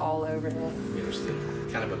dust all over it. Yeah, there's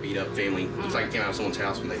kind of a beat up family. Looks like it came out of someone's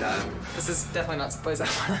house when they died. This is definitely not supposed to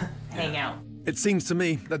hang out. It seems to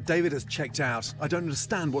me that David has checked out. I don't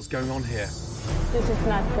understand what's going on here. This is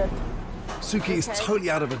not good. Suki is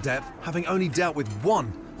totally out of her depth, having only dealt with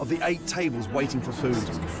one of the 8 tables waiting for food.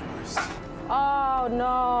 Oh,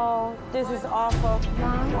 no. This is awful.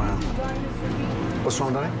 Wow. What's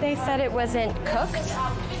wrong, Danny? They said it wasn't cooked.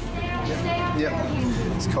 Yeah,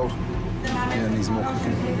 it's cold. Yeah, it needs more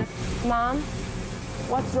cooking. Mom,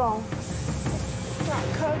 what's wrong? It's not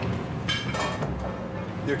cooked.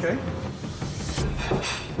 You okay?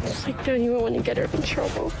 I don't even want to get her in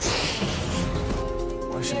trouble.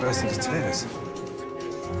 Why is she bursting into tears?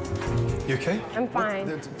 You okay? I'm fine.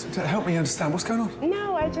 Help me understand. What's going on?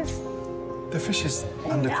 No, I just... The fish is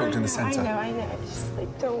undercooked in the centre. I know. I just,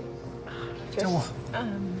 like, don't... Don't what?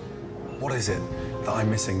 What is it that I'm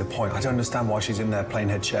missing? The point? I don't understand why she's in there playing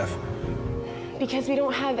head chef. Because we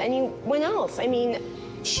don't have anyone else. I mean,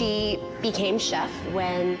 she became chef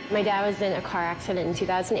when my dad was in a car accident in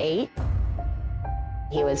 2008.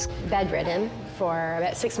 He was bedridden for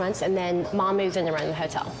about 6 months, and then Mom moved in to run the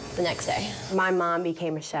hotel the next day. My mom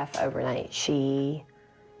became a chef overnight. She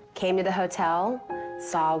came to the hotel,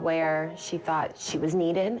 saw where she thought she was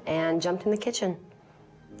needed, and jumped in the kitchen.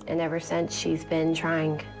 And ever since, she's been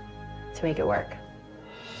trying to make it work.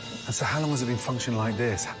 And so how long has it been functioning like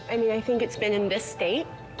this? I mean, I think it's been in this state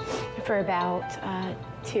for about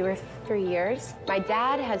 2 or 3 years. My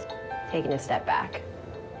dad has taken a step back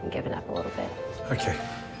and given up a little bit. Okay,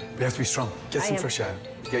 we have to be strong. Get some fresh air.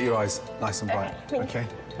 Get your eyes nice and bright, okay?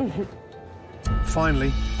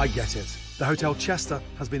 Finally, I get it. The Hotel Chester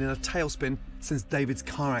has been in a tailspin since David's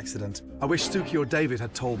car accident. I wish Suki or David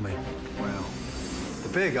had told me. Wow. The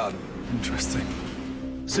beer garden. Interesting.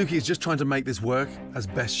 Suki is just trying to make this work as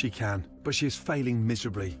best she can, but she is failing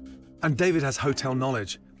miserably. And David has hotel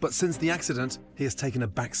knowledge, but since the accident, he has taken a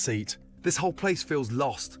back seat. This whole place feels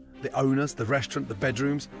lost. The owners, the restaurant, the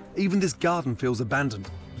bedrooms, even this garden feels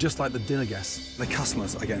abandoned, just like the dinner guests. The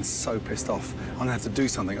customers are getting so pissed off. I'm gonna have to do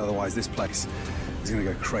something, otherwise this place is gonna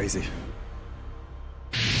go crazy.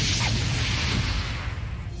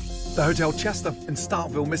 The Hotel Chester in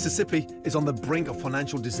Starkville, Mississippi is on the brink of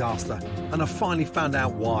financial disaster, and I finally found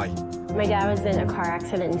out why. My dad was in a car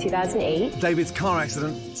accident in 2008. David's car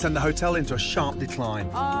accident sent the hotel into a sharp decline.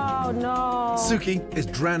 Oh, no. Suki is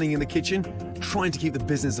drowning in the kitchen, trying to keep the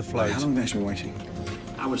business afloat. How long have you actually been waiting?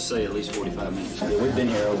 I would say at least 45 minutes. Yeah, we've been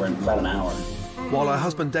here over about an hour. While her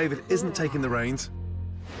husband David isn't taking the reins,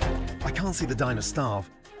 I can't see the diner starve,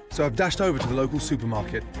 so I've dashed over to the local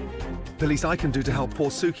supermarket. The least I can do to help poor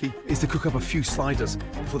Suki is to cook up a few sliders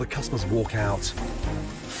before the customers walk out.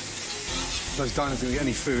 Those diners don't get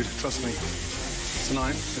any food, trust me.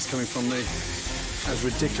 Tonight, it's coming from me. That's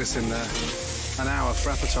ridiculous in there. An hour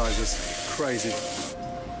for appetizers. Crazy.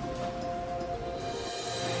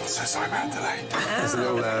 So sorry about the delay. There's a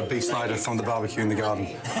little beef slider from the barbecue in the garden.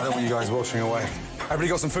 I don't want you guys washing away. Everybody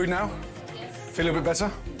got some food now? Feel a bit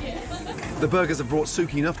better? The burgers have brought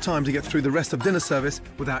Suki enough time to get through the rest of dinner service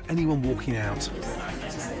without anyone walking out.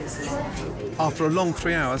 After a long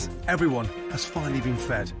 3 hours, everyone has finally been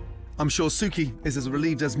fed. I'm sure Suki is as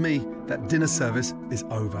relieved as me that dinner service is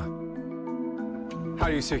over. How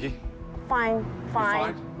are you, Suki? Fine.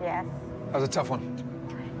 Fine? Yes. That was a tough one.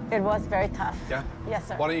 It was very tough. Yeah? Yes,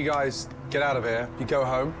 sir. Why don't you guys get out of here, you go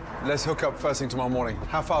home, let's hook up first thing tomorrow morning.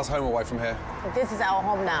 How far's home away from here? This is our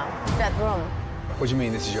home now, that room. What do you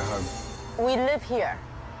mean this is your home? We live here.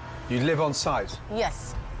 You live on site?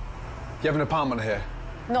 Yes. You have an apartment here?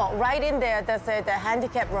 No, right in there, there's the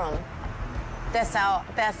handicap room. That's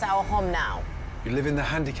our home now. You live in the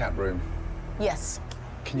handicap room? Yes.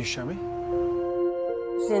 Can you show me?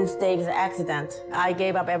 Since Dave's accident, I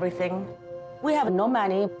gave up everything. We have no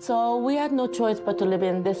money, so we had no choice but to live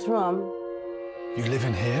in this room. You live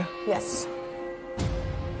in here? Yes.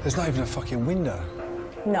 There's not even a fucking window.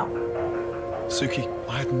 No. Suki,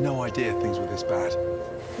 I had no idea things were this bad.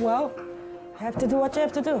 Well, you have to do what you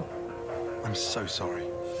have to do. I'm so sorry.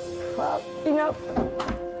 Well, you know,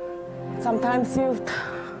 sometimes you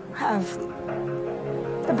have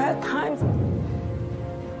the bad times.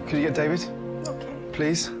 Could you get David? Okay.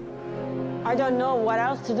 Please? I don't know what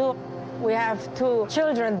else to do. We have 2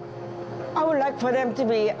 children. I would like for them to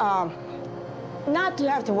be, not to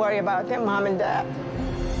have to worry about their mom and dad.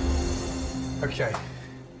 Okay.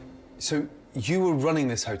 So you were running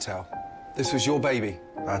this hotel. This was your baby.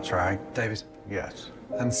 That's right. David? Yes.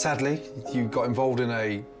 And sadly, you got involved in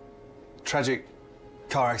a tragic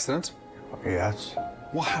car accident. Yes.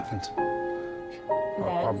 What happened?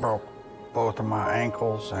 I broke both of my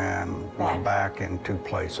ankles and my back in 2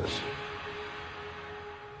 places.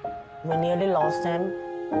 We nearly lost him.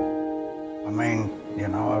 I mean, you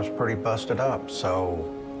know, I was pretty busted up, so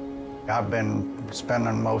I've been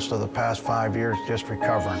spending most of the past 5 years just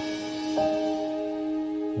recovering.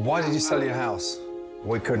 Why did you sell your house?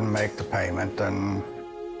 We couldn't make the payment, and...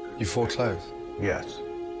 You foreclosed? Yes.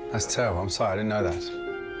 That's terrible. I'm sorry, I didn't know that.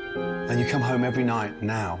 And you come home every night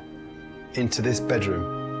now into this bedroom.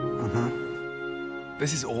 Mm-hmm.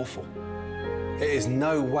 This is awful. It is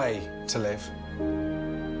no way to live.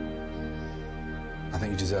 I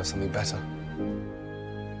think you deserve something better.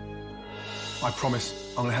 I promise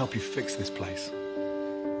I'm going to help you fix this place.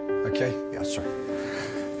 Okay? Yes, sir.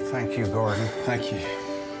 Thank you, Gordon. Thank you.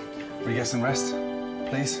 Will you get some rest,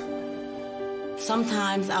 please?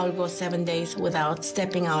 Sometimes I would go 7 days without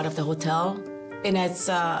stepping out of the hotel, and it's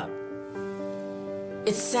sad.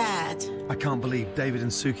 I can't believe David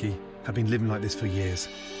and Suki have been living like this for years.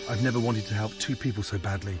 I've never wanted to help two people so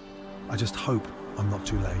badly. I just hope I'm not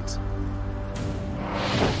too late.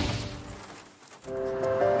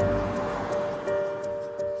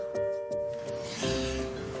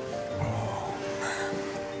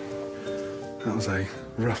 That was a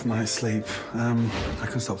rough night's sleep. I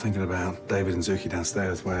couldn't stop thinking about David and Suki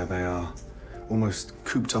downstairs, where they are almost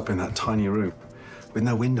cooped up in that tiny room with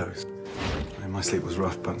no windows. And my sleep was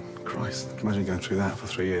rough, but Christ, imagine going through that for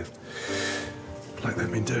 3 years. Like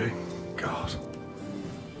they've been doing. God.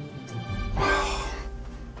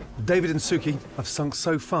 David and Suki have sunk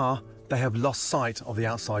so far, they have lost sight of the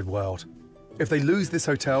outside world. If they lose this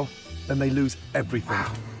hotel, then they lose everything.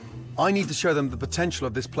 I need to show them the potential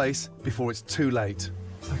of this place before it's too late.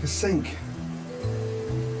 It's like a sink.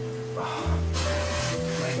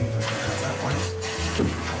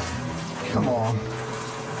 Come on.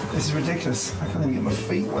 This is ridiculous. I can't even get my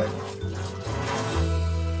feet wet.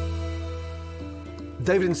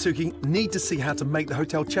 David and Suki need to see how to make the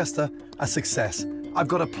Hotel Chester a success. I've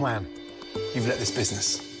got a plan. You've let this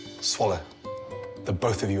business swallow the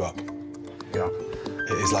both of you up. Yeah.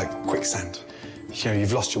 It is like quicksand. You know,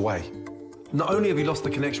 you've lost your way. Not only have you lost the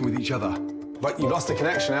connection with each other, but you've lost the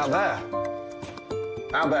connection out there.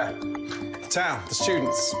 Out there. The town, the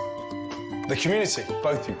students, the community.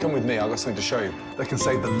 Both of you, come with me. I've got something to show you. that can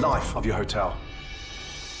save the life of your hotel.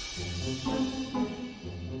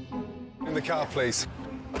 In the car, please.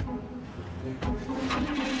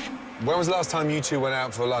 When was the last time you two went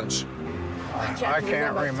out for lunch? I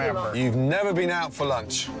can't remember. You've never been out for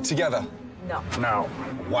lunch together? No. No.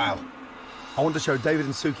 Wow. I want to show David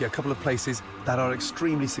and Suki a couple of places that are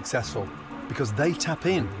extremely successful because they tap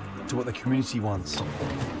in to what the community wants.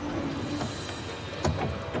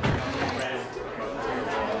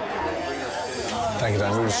 Thank you,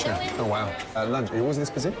 Dan. Oh, wow. Lunch, was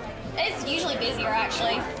this busy? It's usually busier,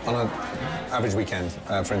 actually. On an average weekend,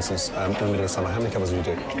 for instance, in the middle of summer, how many covers do you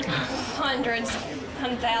do? Hundreds,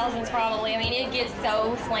 thousands, probably. I mean, it gets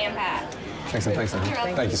so slam-packed. Thanks, Dan. Thanks,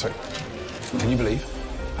 Dan. Thank you, sweet. Can you believe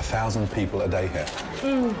 1,000 people a day here?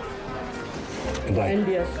 A day.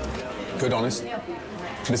 Envious. Good, honest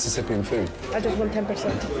Mississippian food. I just want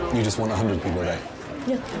 10%. You just want 100 people a day?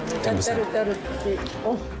 Yeah. 10%. That would be,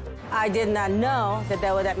 oh. I did not know that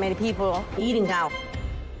there were that many people eating out.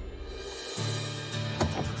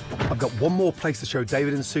 I've got one more place to show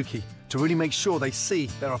David and Suki to really make sure they see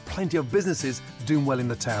there are plenty of businesses doing well in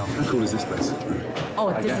the town. How cool is this place?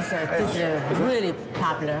 Oh, this is really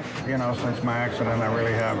popular. You know, since my accident, I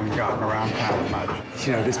really haven't gotten around town much.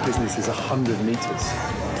 You know, this business is 100 meters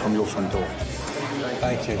from your front door.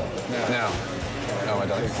 Thank you. Now, no, I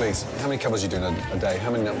don't. Please, how many covers are you doing a day?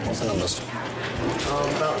 What's the numbers?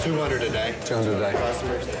 About 200 a day. 200 a day.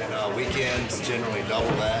 Customers, and weekends generally double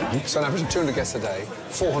that. So an average of 200 guests a day,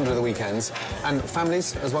 400 of the weekends, and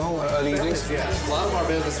families as well, early evenings? Yeah, a lot of our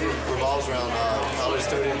business revolves around college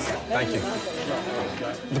students. Thank you.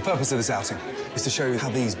 The purpose of this outing is to show you how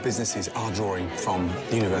these businesses are drawing from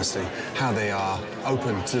the university, how they are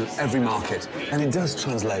open to every market, and it does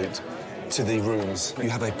translate to the rooms. You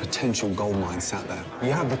have a potential gold mine sat there.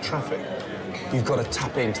 You have the traffic. You've got to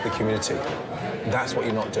tap into the community. That's what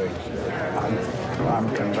you're not doing. I'm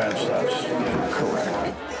convinced that's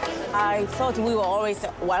correct. I thought we were always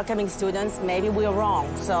welcoming students. Maybe we're wrong.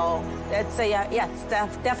 So that's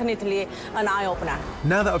definitely an eye-opener.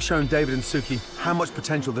 Now that I've shown David and Suki how much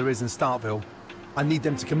potential there is in Starkville, I need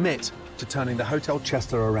them to commit to turning the Hotel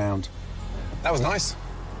Chester around. That was nice.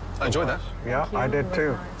 I enjoyed that. Yeah, I did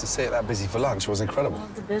too. To see it that busy for lunch was incredible.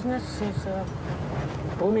 The business is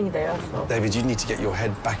booming there. So. David, you need to get your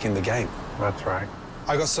head back in the game. That's right.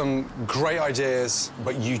 I got some great ideas,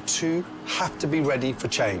 but you two have to be ready for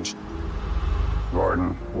change.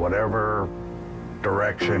 Gordon, whatever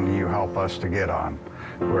direction you help us to get on,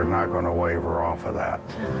 we're not going to waver off of that.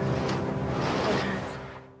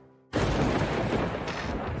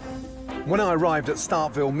 When I arrived at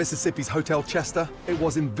Starkville, Mississippi's Hotel Chester, it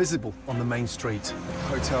was invisible on the main street.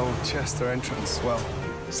 Hotel Chester entrance, well,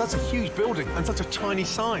 such a huge building and such a tiny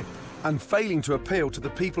sign. And failing to appeal to the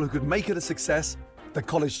people who could make it a success, the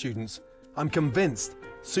college students. I'm convinced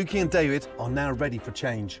Suki and David are now ready for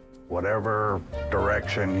change. Whatever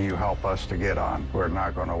direction you help us to get on, we're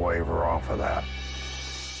not going to waver off of that.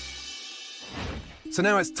 So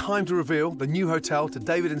now it's time to reveal the new hotel to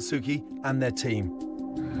David and Suki and their team.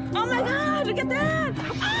 Oh my God, look at that!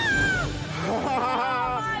 Ah! Oh my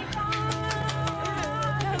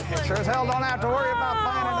God! sure as hell don't have to worry about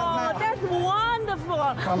finding it now. That's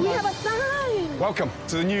wonderful. We have a sign. Welcome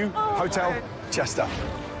to the new Hotel Chester.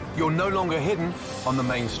 You're no longer hidden on the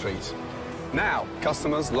main street. Now,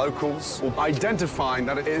 customers, locals, will identify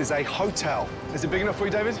that it is a hotel. Is it big enough for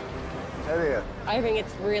you, David? It is. I think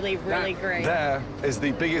it's really, really great. There is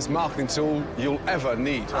the biggest marketing tool you'll ever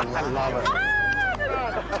need. I love it.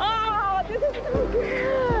 Oh, this is so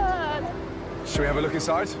good. Should we have a look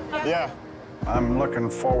inside? Yeah. I'm looking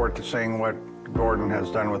forward to seeing what Gordon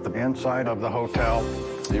has done with the inside of the hotel.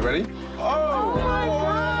 Are you ready? Oh my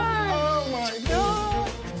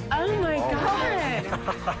God! Oh my God!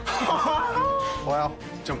 Well,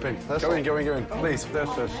 jump in. Go in, please.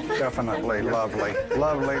 This is definitely lovely.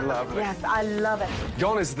 Lovely, lovely. Yes, I love it.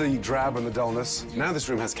 Gone is the drab and the dullness. Now this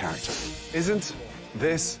room has character. Isn't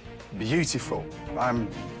this beautiful? I'm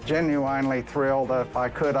genuinely thrilled. If I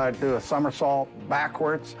could, I'd do a somersault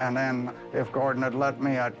backwards, and then if Gordon had let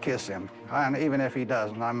me, I'd kiss him. And even if he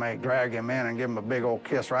doesn't, I may drag him in and give him a big old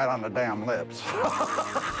kiss right on the damn lips.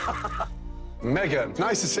 Megan,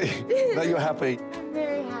 nice to see that you're happy. I'm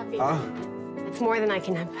very happy. It's more than I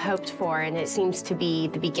can have hoped for, and it seems to be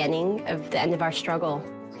the beginning of the end of our struggle.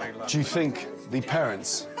 Do you think the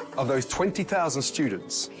parents of those 20,000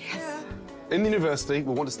 students in the university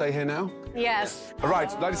will want to stay here now? Yes. All right,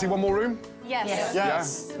 like to see one more room? Yes.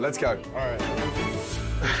 Yes. Yeah? Let's go. All right.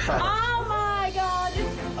 Oh my God!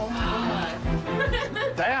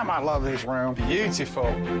 Damn, I love these rooms. Beautiful.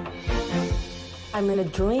 I'm in a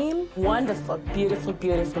dream. Wonderful, beautiful,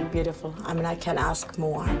 beautiful, beautiful. I mean, I can't ask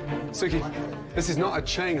more. Suki, this is not a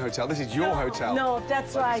chain hotel. This is your hotel. No,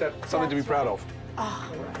 that's right. Something to be proud of.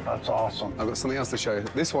 Oh. That's awesome. I've got something else to show you.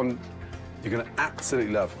 This one, you're going to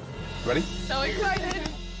absolutely love. Ready? So excited.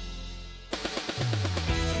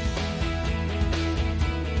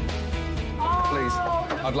 Please,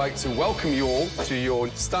 I'd like to welcome you all to your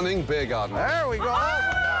stunning beer garden. There we go.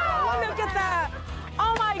 Oh, look at that.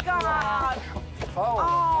 Oh, my God.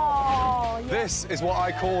 Oh, yes. This is what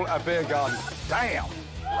I call a beer garden. Damn.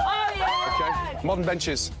 Oh, yeah. Okay. Modern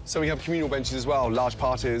benches. So we have communal benches as well, large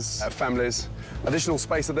parties, families. Additional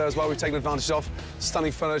space up there as well we've taken advantage of.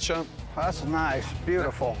 Stunning furniture. That's nice.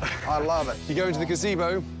 Beautiful. I love it. You go into the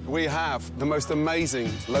gazebo, we have the most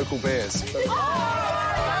amazing local beers.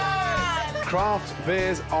 Craft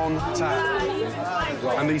beers on tap.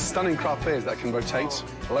 And these stunning craft beers that can rotate,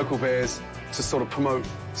 local beers, to sort of promote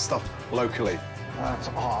stuff locally. That's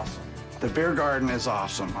awesome. The beer garden is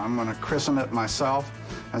awesome. I'm going to christen it myself,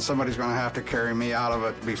 and somebody's going to have to carry me out of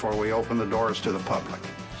it before we open the doors to the public.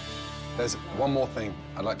 There's one more thing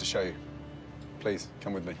I'd like to show you. Please,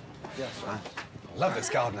 come with me. Yes, sir. I love this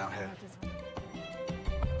garden out here.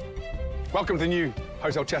 Welcome to the new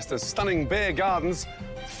Hotel Chester's stunning beer gardens.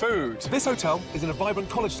 Food. This hotel is in a vibrant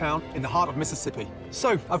college town in the heart of Mississippi.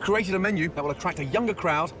 So I've created a menu that will attract a younger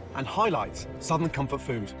crowd and highlight Southern comfort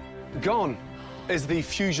food. Gone is the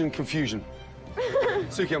fusion confusion.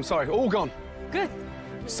 Suki, I'm sorry, all gone. Good.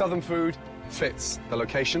 Southern food fits the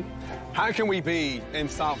location. How can we be in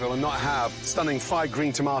Starkville and not have stunning fried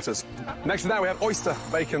green tomatoes? Next to that, we have oyster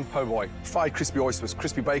bacon po' boy. Fried crispy oysters,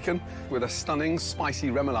 crispy bacon with a stunning spicy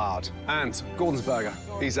remoulade. And Gordon's burger.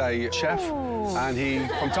 He's a chef, and he,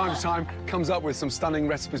 from time to time, comes up with some stunning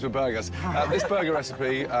recipes for burgers. This burger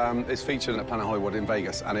recipe is featured at Planet Hollywood in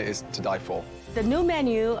Vegas, and it is to die for. The new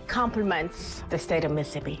menu complements the state of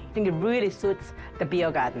Mississippi. I think it really suits the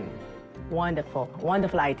beer garden. Wonderful,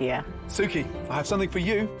 wonderful idea. Suki, I have something for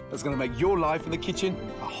you that's going to make your life in the kitchen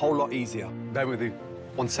a whole lot easier. Bear with you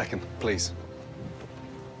 1 second, please.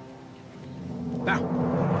 Now,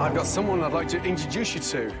 I've got someone I'd like to introduce you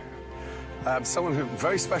to. Someone who's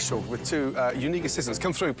very special with two unique assistants.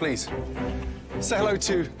 Come through, please. Say hello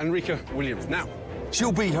to Enrica Williams. Now,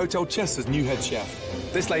 she'll be Hotel Chester's new head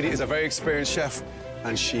chef. This lady is a very experienced chef,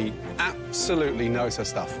 and she absolutely knows her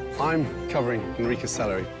stuff. I'm covering Enrica's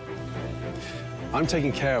salary. I'm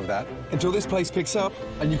taking care of that until this place picks up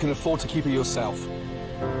and you can afford to keep it yourself.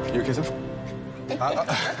 You kiss her?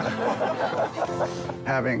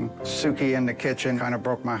 Having Suki in the kitchen kind of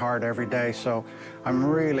broke my heart every day, so I'm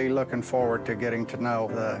really looking forward to getting to know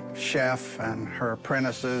the chef and her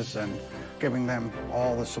apprentices and giving them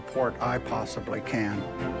all the support I possibly can.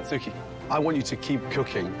 Suki, I want you to keep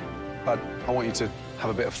cooking, but I want you to have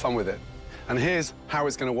a bit of fun with it. And here's how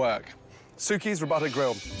it's going to work. Suki's Robata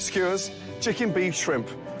Grill, skewers, chicken, beef, shrimp,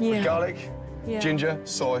 with garlic, ginger,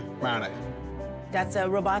 soy, marinade. That's a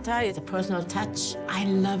robata. It's a personal touch. I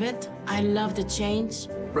love it. I love the change.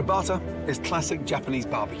 Robata is classic Japanese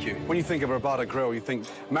barbecue. When you think of a Robata Grill, you think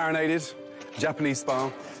marinated, Japanese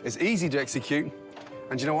style. It's easy to execute,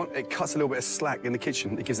 And you know what? It cuts a little bit of slack in the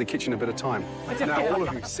kitchen. It gives the kitchen a bit of time. Now, all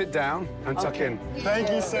of you, sit down and tuck in.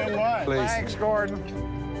 Thank you so much. Please. Thanks, Gordon.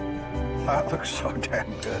 That looks so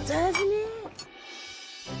damn good. Doesn't it?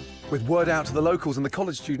 With word out to the locals and the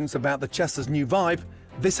college students about the Chester's new vibe,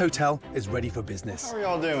 this hotel is ready for business. How are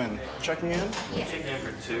y'all doing? Checking in? Checking in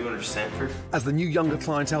for 2 under Sanford. As the new younger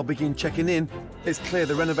clientele begin checking in, it's clear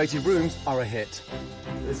the renovated rooms are a hit.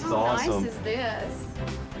 This is awesome. How nice is this?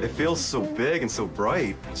 It feels so big and so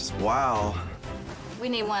bright. Just wow. We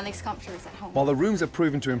need one of these comforters at home. While the rooms have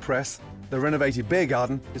proven to impress, the renovated beer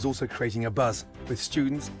garden is also creating a buzz with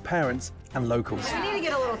students, parents, and locals. We need to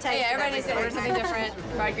get a little taste. Yeah, everybody needs to order something different.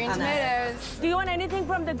 Fried green tomatoes. Do you want anything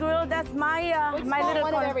from the grill? That's my my little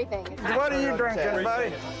one of everything. What are you drinking,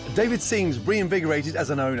 buddy? David seems reinvigorated as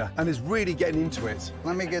an owner and is really getting into it.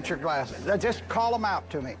 Let me get your glasses. Just call them out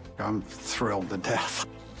to me. I'm thrilled to death.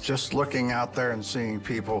 Just looking out there and seeing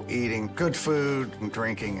people eating good food and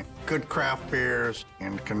drinking good craft beers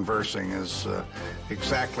and conversing is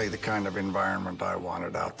exactly the kind of environment I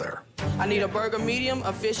wanted out there. I need a burger medium,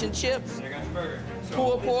 a fish and chips,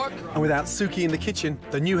 pulled pork. And without Suki in the kitchen,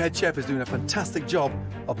 the new head chef is doing a fantastic job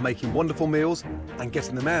of making wonderful meals and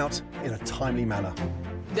getting them out in a timely manner.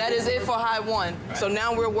 That is it for high 1. So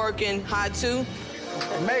now we're working high 2.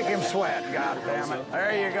 Make him sweat, goddammit.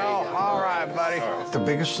 There you go. All right, buddy. The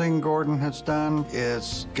biggest thing Gordon has done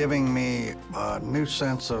is giving me a new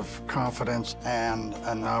sense of confidence and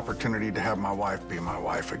an opportunity to have my wife be my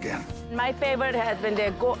wife again. My favorite has been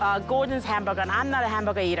the Gordon's hamburger, and I'm not a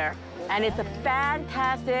hamburger eater. And it's a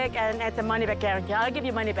fantastic, and it's a money-back guarantee. I'll give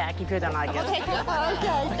you money back if you don't like it. Okay,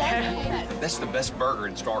 thank you. That's the best burger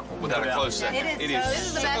in Starkville, without a close second. It is. This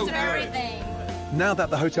is the best of everything. Now that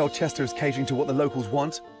the Hotel Chester is catering to what the locals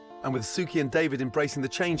want, and with Suki and David embracing the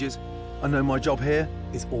changes, I know my job here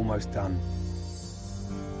is almost done.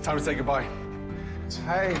 Time to say goodbye.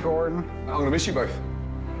 Hey, Gordon. I'm going to miss you both.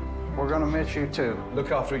 We're going to miss you, too.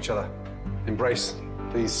 Look after each other. Embrace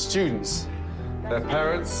these students, their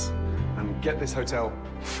parents, and get this hotel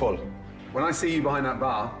full. When I see you behind that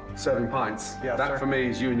bar, serving pints, that for me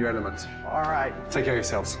is you and your element. All right. Take care of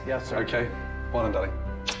yourselves. Yes, sir. Okay? Well done, darling.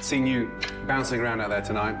 Seeing you bouncing around out there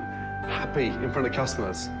tonight, happy in front of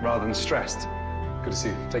customers rather than stressed. Good to see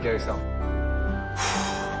you. Take care of yourself.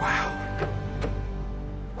 Wow.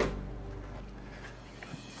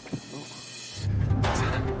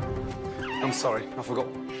 I'm sorry, I forgot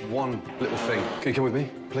one little thing. Can you come with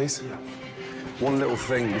me, please? Yeah. One little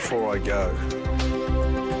thing before I go.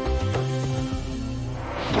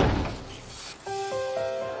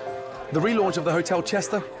 The relaunch of the Hotel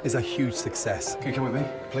Chester is a huge success. Can you come with me,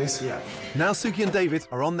 please? Yeah. Now Suki and David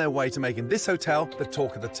are on their way to making this hotel the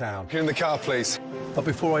talk of the town. Get in the car, please. But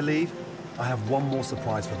before I leave, I have one more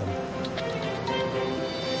surprise for them.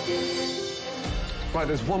 Right,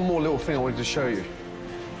 there's one more little thing I wanted to show you.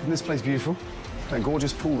 Isn't this place beautiful? That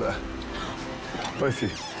gorgeous pool there. Both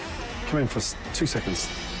of you, come in for 2 seconds.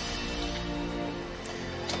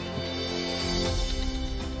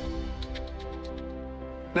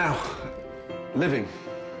 Now, living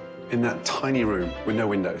in that tiny room with no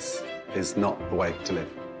windows is not the way to live.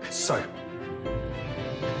 So,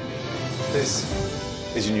 this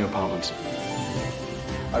is your new apartment.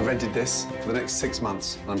 I rented this for the next 6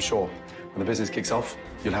 months, and I'm sure when the business kicks off,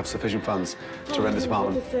 you'll have sufficient funds to rent this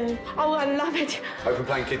apartment. Oh, I love it. Open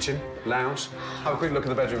plan kitchen, lounge. Have a quick look at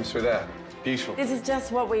the bedrooms through there. Beautiful. This is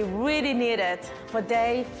just what we really needed for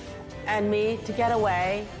Dave and me to get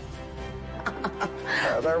away.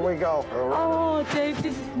 There we go. Oh, Dave,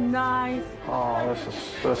 this is nice. Oh,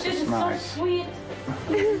 this is nice. So sweet.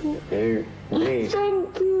 Hey. Thank you.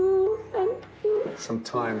 Thank you. Some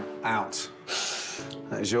time out.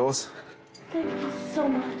 That is yours. Thank you so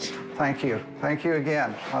much. Thank you. Thank you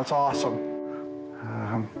again. That's awesome.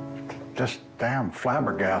 Just damn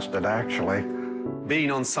flabbergasted, actually. Being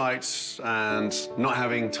on site and not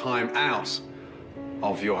having time out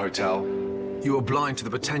of your hotel, you were blind to the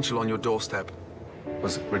potential on your doorstep,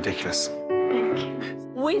 was ridiculous. Thank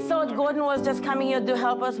you. We thought Gordon was just coming here to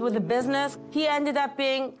help us with the business. He ended up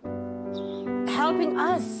helping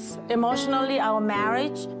us emotionally, our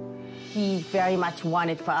marriage. He very much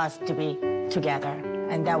wanted for us to be together,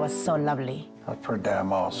 and that was so lovely. That's pretty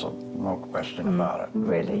damn awesome, no question about it.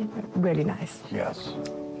 Really, really nice. Yes.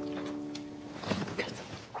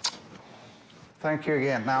 Thank you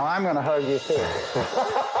again. Now I'm going to hug you too.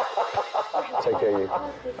 Take care of you.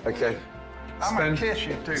 Okay. I'm going to kiss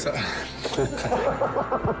you too.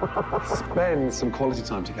 Spend some quality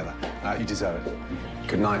time together. You deserve it.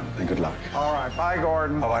 Good night and good luck. All right. Bye,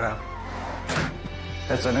 Gordon. Bye-bye now.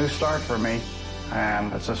 It's a new start for me.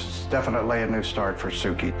 and it's definitely a new start for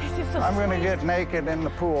Suki. I'm going to get naked in the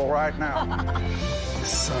pool right now.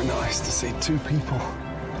 It's so nice to see two people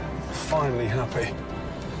finally happy.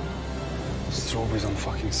 Strawberries on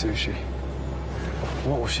fucking sushi.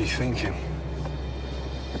 What was she thinking?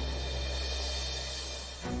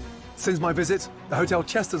 Since my visit, the Hotel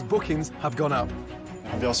Chester's bookings have gone up.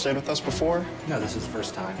 Have y'all stayed with us before? No, this is the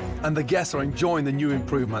first time. And the guests are enjoying the new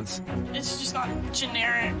improvements. It's just not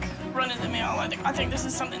generic, run-of-the-mill. I think this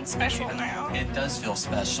is something special now. It does feel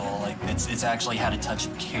special. Like it's actually had a touch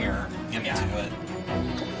of care given to it.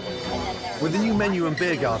 With the new menu and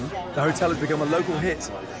beer garden, the hotel has become a local hit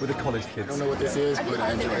with the college kids. I don't know what this is, but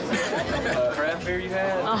I enjoy it. Craft beer you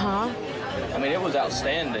had? Uh-huh. I mean, it was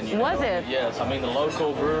outstanding. Was it? Yes. I mean, the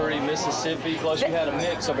local brewery, Mississippi, plus you had a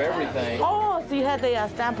mix of everything. Oh, so you had the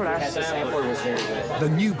sampler. The sampler was very good. The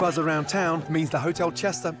new buzz around town means the Hotel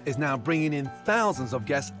Chester is now bringing in thousands of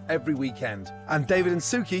guests every weekend. And David and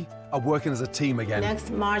Suki are working as a team again. Next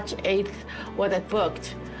March 8th was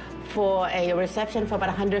booked for a reception for about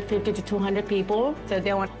 150 to 200 people. So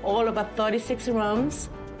they want all about 36 rooms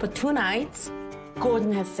for 2 nights.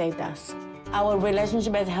 Gordon has saved us. Our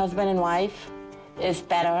relationship as husband and wife is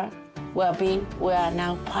better. We are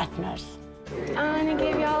now partners. I want to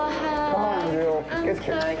give y'all a hug. Come on, Jill. I'm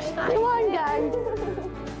so excited. Come on, guys.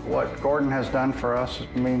 What Gordon has done for us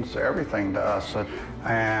means everything to us.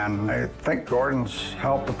 And I think Gordon's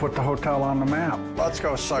helped to put the hotel on the map. Let's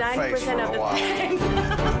go suck face for a while.